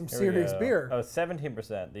 this is some here we serious go. beer. Oh,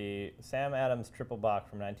 17%. The Sam Adams Triple Bock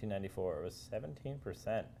from 1994 was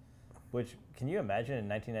 17%. Which, can you imagine in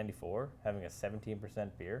 1994 having a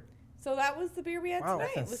 17% beer? So that was the beer we had Wow.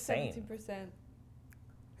 tonight. That's Was insane. 17%.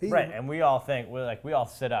 He- Right, and we all think we all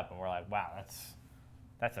sit up and we're like, wow,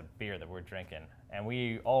 that's a beer that we're drinking, and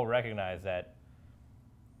we all recognize that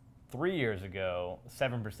 3 years ago,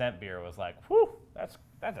 7% beer was like, whew, that's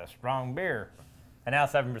a strong beer, and now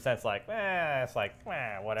 7%'s like, it's like,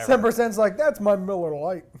 whatever. 7%'s like, that's my Miller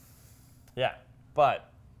Lite. Yeah,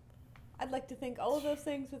 but I'd like to think all of those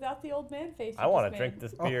things without the old man face. I want to drink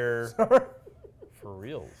this beer Sorry. for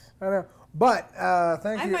reals. I know. But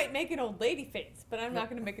thank I you. might make an old lady face, but I'm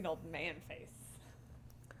not going to make an old man face.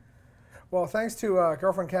 Well, thanks to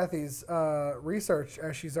girlfriend Kathy's research,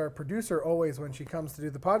 as she's our producer always when she comes to do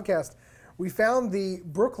the podcast, we found the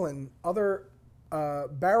Brooklyn other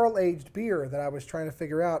barrel-aged beer that I was trying to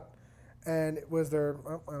figure out, and it was their.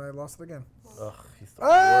 Oh, and I lost it again. Ugh, he's the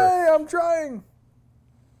Hey, worst. I'm trying.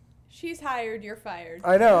 She's hired. You're fired.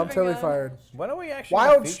 I know. I'm Moving totally on. fired. When are we actually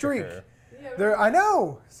Wild gonna feature streak. her? Yeah, There, I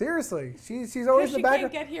know. Seriously, she's always because in she the back.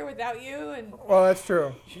 can't get here without you, and Well, that's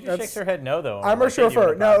true. She just That's- shakes her head no, though. I'm her Like, "Hey, do you chauffeur.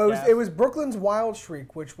 want a No, podcast?" it was Brooklyn's Wild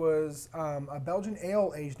Streak, which was a Belgian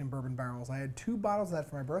ale aged in bourbon barrels. I had 2 bottles of that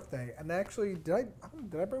for my birthday, and actually, did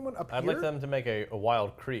I bring one up I'd here? like them to make a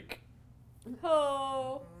Wild Creek.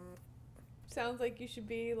 oh, sounds like you should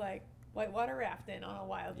be like whitewater rafting on a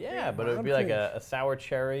wild. Yeah, creek. but it would Wild be like Creek. a sour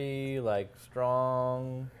cherry, like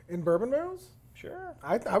strong. In bourbon barrels? Sure.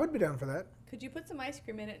 I would be down for that. Could you put some ice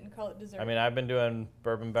cream in it and call it dessert? I mean, I've been doing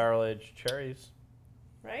bourbon barrel aged cherries.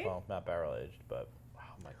 right? Well, not barrel aged, but oh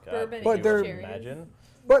my god. Bourbon But Could they're- you cherries. imagine?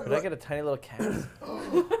 But Could I get a tiny little cask?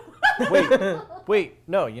 wait,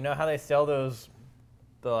 no. You know how they sell those,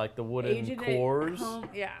 the wooden Aging it cores? home-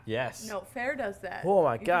 Yeah. Yes. No, Fair does that. Oh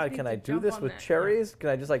my You just god, need can to I do jump this on with that. cherries? Can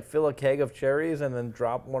I just like fill a keg of cherries and then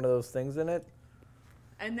drop one of those things in it?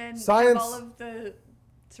 And then Science- have all of the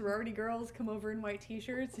sorority girls come over in white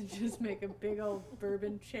t-shirts and just make a big old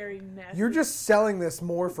bourbon cherry mess. you're just selling this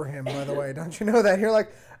more for him, by the way. Don't you know that? You're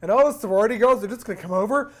like, and all the sorority girls are just going to come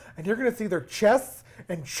over, and you're going to see their chests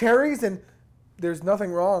and cherries, and there's nothing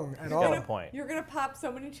wrong at He's all. got a point. You're gonna pop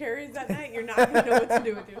so many cherries that night, you're not gonna know what to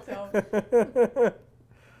do with yourself.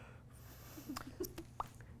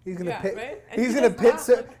 He's gonna Yeah, pit. right? And He's he gonna does pit. not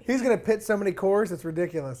So, look- he's gonna pit so many cores. It's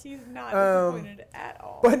ridiculous. He's not Um, disappointed at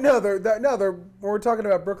all. But no, they're we're talking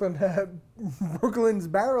about Brooklyn's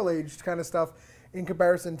barrel aged kind of stuff in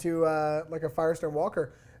comparison to like a Firestone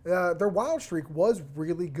Walker. Their Wild Streak was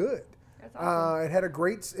really good. That's awesome. It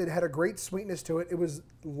had a great sweetness to it. It was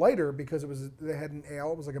lighter because they had an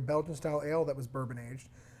ale. It was like a Belgian style ale that was bourbon aged,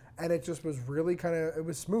 and it just was really it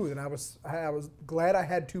was smooth. And I was glad I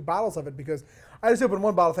had 2 bottles of it because I just opened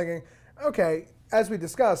one bottle thinking, okay, as we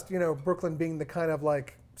discussed, Brooklyn being the kind of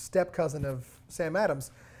like step cousin of Sam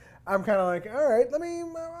Adams. I'm kind of like, all right,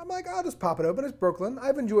 I'm like, I'll just pop it open. It's Brooklyn.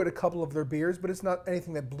 I've enjoyed a couple of their beers, but it's not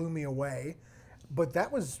anything that blew me away. But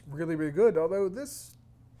that was really, really good, although this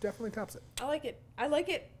definitely tops it. I like it. I like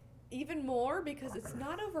it even more because it's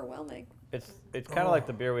not overwhelming, It's kind of like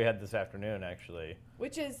the beer we had this afternoon, actually.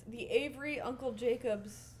 which is the Avery Uncle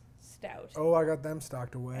Jacob's Stout Oh, I got them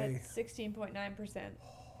stocked away. at 16.9%.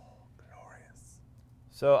 Glorious.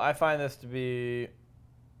 So I find this to be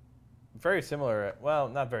very similar. Well,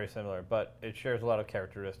 not very similar, but it shares a lot of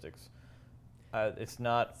characteristics. It's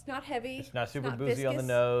not It's not heavy. It's not super not boozy on the viscous.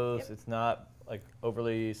 nose. Yep. It's not like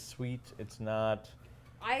overly sweet. It's not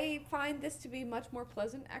I find this to be much more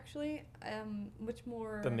pleasant, actually. Much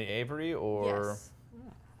more. than the Avery or Yes.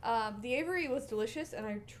 The Avery was delicious, and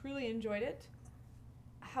I truly enjoyed it.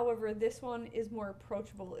 However, this one is more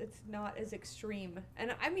approachable. It's not as extreme.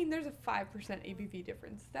 And I mean, there's a 5% ABV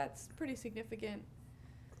difference. That's pretty significant.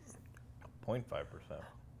 0.5%.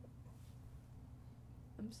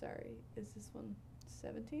 I'm sorry. Is this one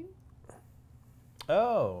 17?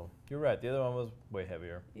 Oh, you're right. The other one was way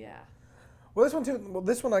heavier. Yeah. Well, this one too. Well,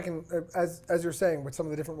 this one I can, as you're saying, with some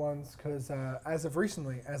of the different ones, because as of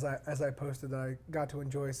recently, as I posted, I got to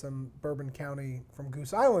enjoy some Bourbon County from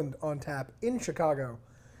Goose Island on tap in Chicago,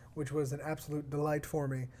 which was an absolute delight for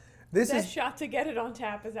me. This That is. shot to get it on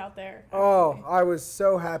tap is out there. Oh, actually. I was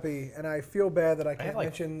so happy, and I feel bad that I I can't have like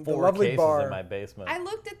mention 4 the lovely cases bar. in my basement. I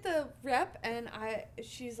looked at the rep and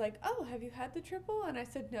she's like, "Oh, have you had the triple?" And I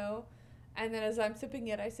said no. And then as I'm sipping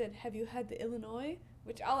it, I said, "Have you had the Illinois?"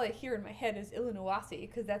 Which all I hear in my head is Illinois,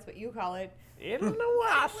 because that's what you call it. It Illinois.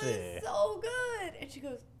 was so good. And she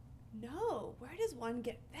goes, "No, where does one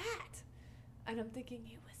get that?" And I'm thinking,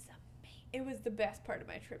 it was amazing. It was the best part of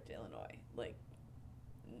my trip to Illinois. Like,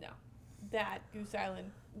 no, that Goose Island.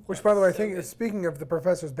 Which, by the way, I was so think, good. speaking of the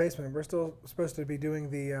professor's basement, we're still supposed to be doing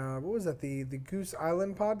the what was that? The Goose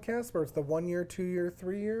Island podcast, where it's the 1 year, 2 year,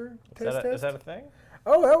 3 year taste test. Is that a thing?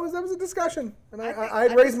 Oh, that was a discussion, and I think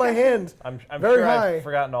I'd a raised my discussion. hand I'm very sure high. I've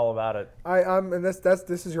forgotten all about it. And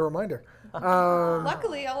this is your reminder.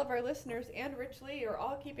 Luckily, all of our listeners and Rich Lee are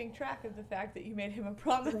all keeping track of the fact that you made him a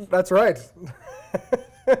promise. That's right.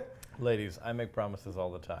 Ladies, I make promises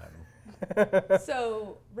all the time.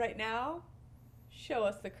 So, right now, show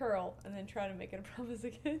us the curl and then try to make it a promise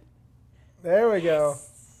again. There we go.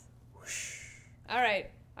 All right.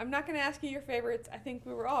 I'm not going to ask you your favorites. I think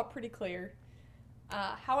we were all pretty clear.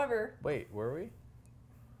 However, Wait, were we?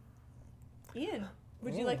 Ian,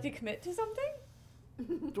 would you like to commit to something?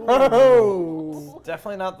 Oh.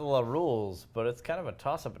 Definitely not the Rulles, but it's kind of a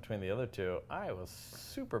toss-up between the other two. I was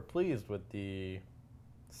super pleased with the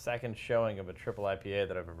second showing of a triple IPA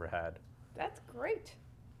that I've ever had. That's great.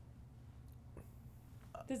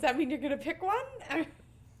 Does that mean you're gonna pick one?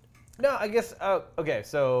 No, I guess. Okay,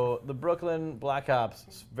 so the Brooklyn Black Hops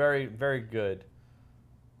is very, very good.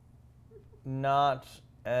 Not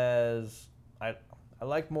as I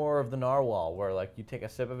like more of the Narwhal, where like you take a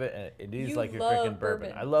sip of it and it is You like you're love drinking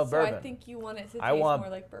bourbon. I love so bourbon. I think you want it to taste I want- more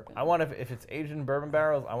like bourbon. I want if it's aged in bourbon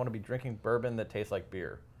barrels, I want to be drinking bourbon that tastes like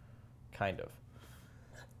beer, kind of.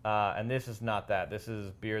 And this is not that. This is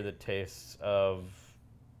beer that tastes of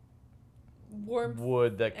warmth,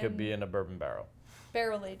 wood that could and be in a bourbon barrel.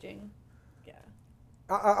 barrel aging. Yeah.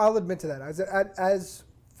 I'll admit to that. As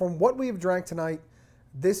from what we've drank tonight,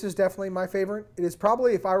 this is definitely my favorite. It is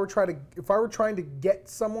probably if I were trying to get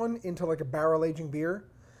someone into like a barrel aging beer,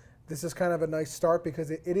 this is kind of a nice start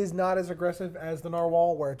because it is not as aggressive as the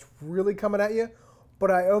Narwhal where it's really coming at you.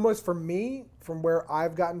 But I almost, for me, from where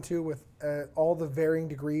I've gotten to with all the varying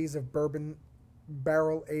degrees of bourbon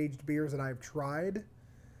barrel aged beers that I've tried,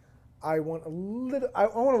 I want a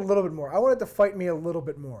little bit more. I want it to fight me a little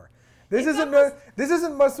bit more. This isn't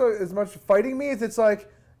as much fighting me as it's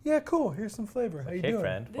like, yeah, cool. Here's some flavor. How you Hey, doing?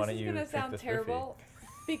 friend, why This don't is you gonna drink sound this terrible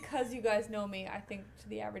because you guys know me. I think to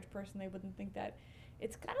the average person they wouldn't think that.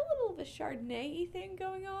 It's got a little of a Chardonnay-y thing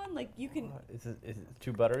going on. Like you can Is it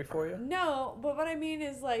too buttery for you? No, but what I mean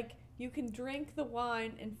is like you can drink the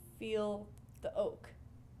wine and feel the oak.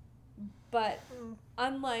 But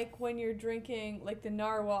unlike when you're drinking like the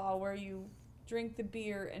Narwhal where you drink the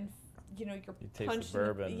beer and you're You taste the punched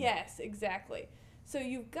bourbon. Yes, exactly. So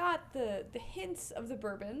you've got the hints of the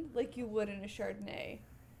bourbon like you would in a Chardonnay.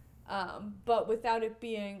 But without it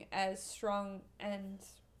being as strong and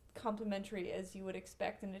complementary as you would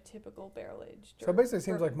expect in a typical barrel aged. So it basically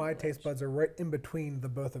seems like my taste buds are right in between the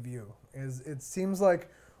both of you. It seems like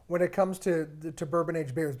when it comes to bourbon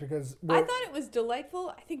aged beers, because I thought it was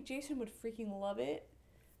delightful. I think Jason would freaking love it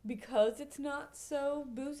because it's not so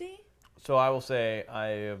boozy. So I will say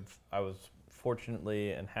I was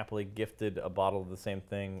fortunately and happily gifted a bottle of the same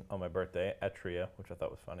thing on my birthday at Tria, which I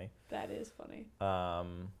thought was funny. That is funny.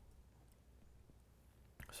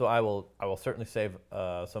 So I will certainly save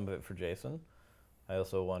some of it for Jason. I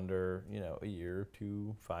also wonder, a year,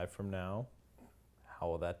 2, 5 from now, how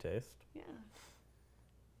will that taste? Yeah.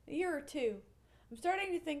 A year or two. I'm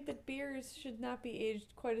starting to think that beers should not be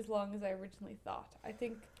aged quite as long as I originally thought. I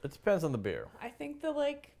think It depends on the beer.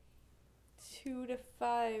 the 2 to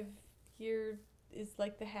 5 year is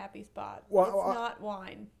like the happy spot. Well, it's not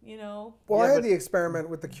wine, Well, Yeah, I had but- the experiment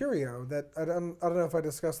with the Curio that I don't know if I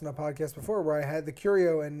discussed in the podcast before, where I had the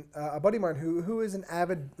Curio and a buddy of mine who's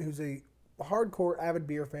a hardcore avid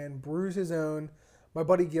beer fan, brews his own. My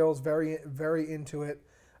buddy Gil's very, very into it.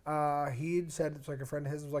 He'd said, it's like a friend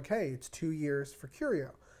of his was like, hey, it's 2 years for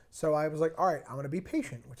Curio. So I was like, all right, I'm going to be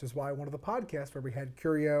patient, which is why one of the podcasts where we had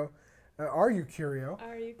Curio, Are You Curio?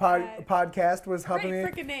 Are You Podcast was helping me.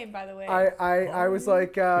 Great freaking name, by the way. I was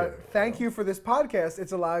like, thank you for this podcast.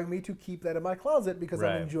 It's allowing me to keep that in my closet because I'm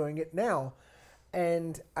Right. enjoying it now.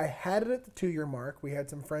 And I had it at the 2-year mark. We had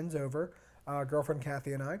some friends over, girlfriend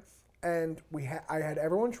Kathy and I, and I had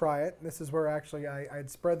everyone try it. This is where actually I'd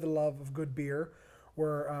spread the love of good beer.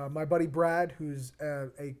 Where my buddy Brad, who's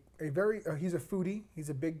he's a foodie, he's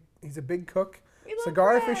a big cook, We love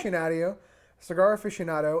cigar Brad. aficionado,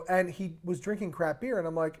 and he was drinking crap beer, and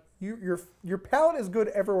I'm like, your palate is good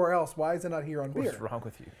everywhere else. Why is it not here on beer? What's wrong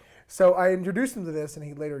with you? So I introduced him to this, and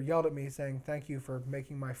he later yelled at me saying, thank you for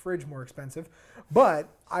making my fridge more expensive. But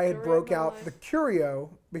I had Story broke of my out life. the Curio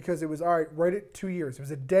because it was, all right at 2 years. It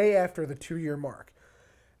was a day after the 2-year mark.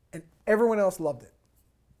 And everyone else loved it.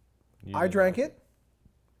 I drank it,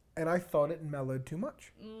 and I thought it mellowed too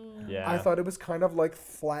much. Yeah. I thought it was kind of like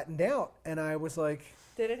flattened out. And I was like,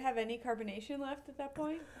 Did it have any carbonation left at that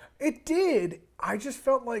point? it did. I just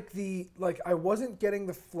felt like I wasn't getting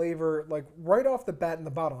the flavor like right off the bat in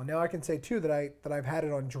the bottle. And now I can say too that I've had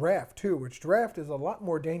it on draft too, which draft is a lot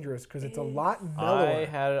more dangerous because it's a lot mellower. I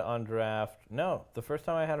had it on draft. No, the first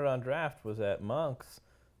time I had it on draft was at Monk's,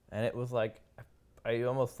 and it was like, I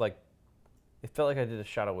almost like, it felt like I did a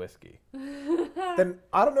shot of whiskey. Then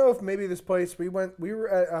I don't know if maybe this place we were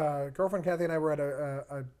at girlfriend Kathy and I were at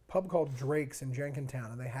a pub called Drake's in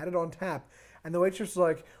Jenkintown, and they had it on tap. And the waitress was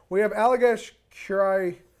like, "We have Allagash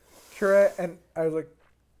Curie," and I was like,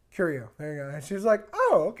 "Curio." There you go. And she was like,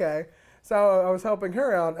 "Oh, okay." So I was helping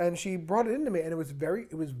her out, and she brought it into me, and it was very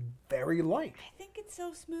light. I think it's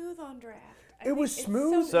so smooth on draft. It was it's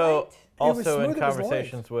smooth. So light. was also in smooth, it was light.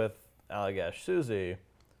 conversations with Allagash Susie,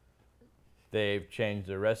 they've changed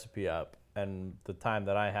their recipe up, and the time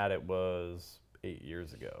that I had it was 8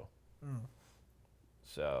 years ago.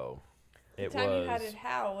 So The it time was you had it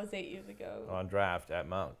how was 8 years ago. on draft at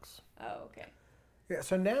Monk's. Oh, okay. Yeah.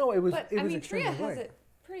 So now it was But it I was mean, extremely Tria has light. it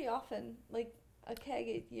pretty often, like a keg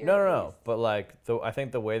a year. No, at no, no. least. But like, I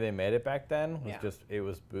think the way they made it back then was Yeah. just it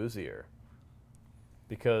was boozier.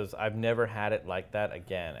 Because I've never had it like that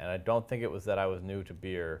again, and I don't think it was that I was new to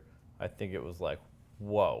beer. I think it was like,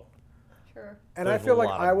 whoa. Sure. And There's I feel a like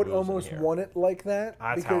lot of I would booze in almost here. want it like that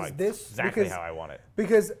That's because exactly how I want it.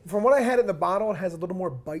 Because from what I had in the bottle, it has a little more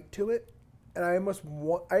bite to it, and I almost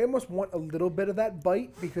want a little bit of that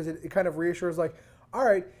bite because it kind of reassures like, all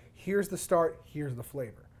right, here's the start, here's the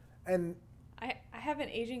flavor, and I have an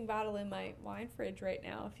aging bottle in my wine fridge right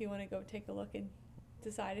now. If you want to go take a look and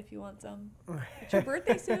decide if you want some. It's your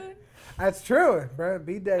birthday soon. that's true, bro.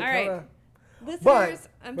 B-Day. All right. kinda- Listeners,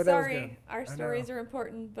 I'm but that was sorry. good. Our I stories know. are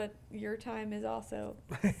important, but your time is also.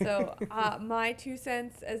 So my 2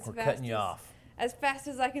 cents We're cutting you off. as fast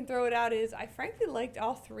as I can throw it out is I frankly liked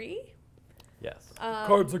all 3. Yes.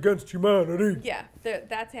 Cards Against Humanity. Yeah,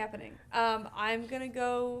 that's happening. I'm gonna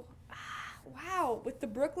go. Wow, with the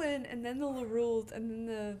Brooklyn and then the Rulles and then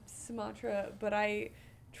the Sumatra, but I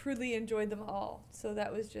truly enjoyed them all. So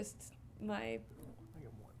that was just my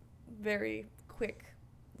very quick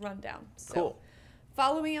rundown. So Cool.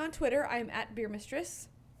 follow me on Twitter. I'm at Beer Mistress.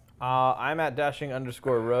 I'm at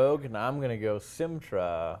dashing_rogue, and I'm going to go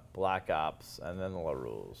Simtra, Black Ops, and then the La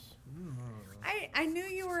Rules. I knew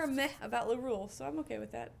you were a meh about the Rulles, so I'm okay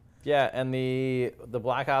with that. Yeah, and the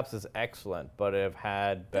Black Ops is excellent, but I've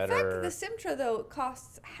had The fact better. that the Simtra though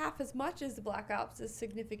costs half as much as the Black Ops is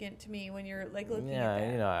significant to me when you're like looking Yeah, at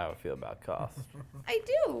that. you know how I feel about cost. I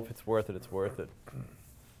do. If it's worth it, it's worth it.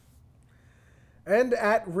 And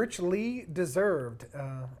at Rich Lee Deserved, Lee,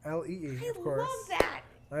 I of course. love that.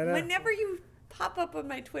 I know. Whenever you pop up on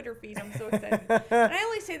my Twitter feed, I'm so excited. And I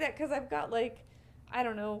only say that because I've got like, I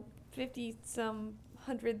don't know, 50-some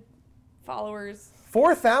 100 followers.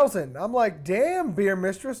 4,000. I'm like, damn, Beer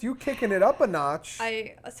Mistress, you kicking it up a notch.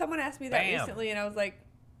 Someone asked me that Bam. recently, and I was like,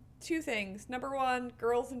 2 things. Number 1,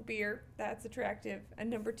 girls and beer. That's attractive. And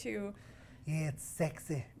number 2, Yeah, it's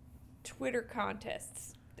sexy. Twitter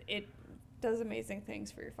contests. It does amazing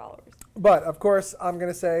things for your followers. But of course, I'm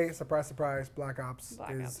gonna say, surprise, surprise, Black Ops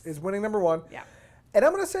Black Ops. is winning number 1. Yeah. And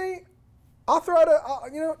I'm gonna say, I'll throw out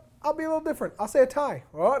I'll be a little different. I'll say a tie.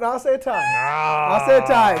 Well, no, I'll say a tie. I'll say a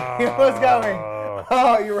tie. Here was going.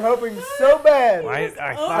 Oh, you were hoping so bad. I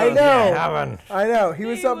I know. haven't. I know he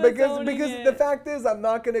was He something was because owning the it. fact is I'm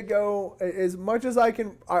not gonna go as much as I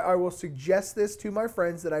can. I will suggest this to my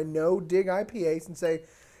friends that I know dig IPAs and say,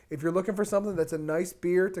 if you're looking for something that's a nice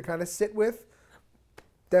beer to kind of sit with,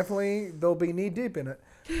 definitely they'll be knee deep in it.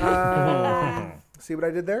 See what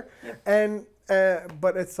I did there? And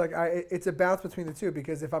but it's like it's a bounce between the two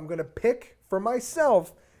because if I'm gonna pick for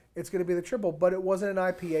myself, it's gonna be the triple. But it wasn't an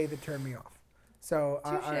IPA that turned me off. So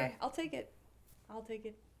Touche. I'll take it. I'll take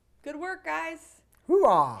it. Good work, guys.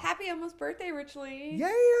 hoorah! Happy almost birthday, Rich Lee. Yeah,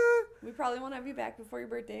 We probably won't have you back before your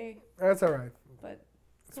birthday, that's all right. but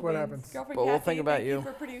That's what beans. happens. Girlfriend But we'll Kathy, think about thank you.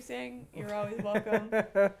 for producing. You're always welcome.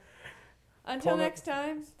 Until Pull it. next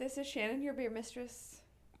time, this is Shannon, your beer mistress.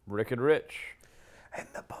 Rick and Rich. And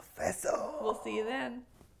the professor. We'll see you then.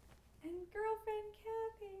 And girlfriend Kathy.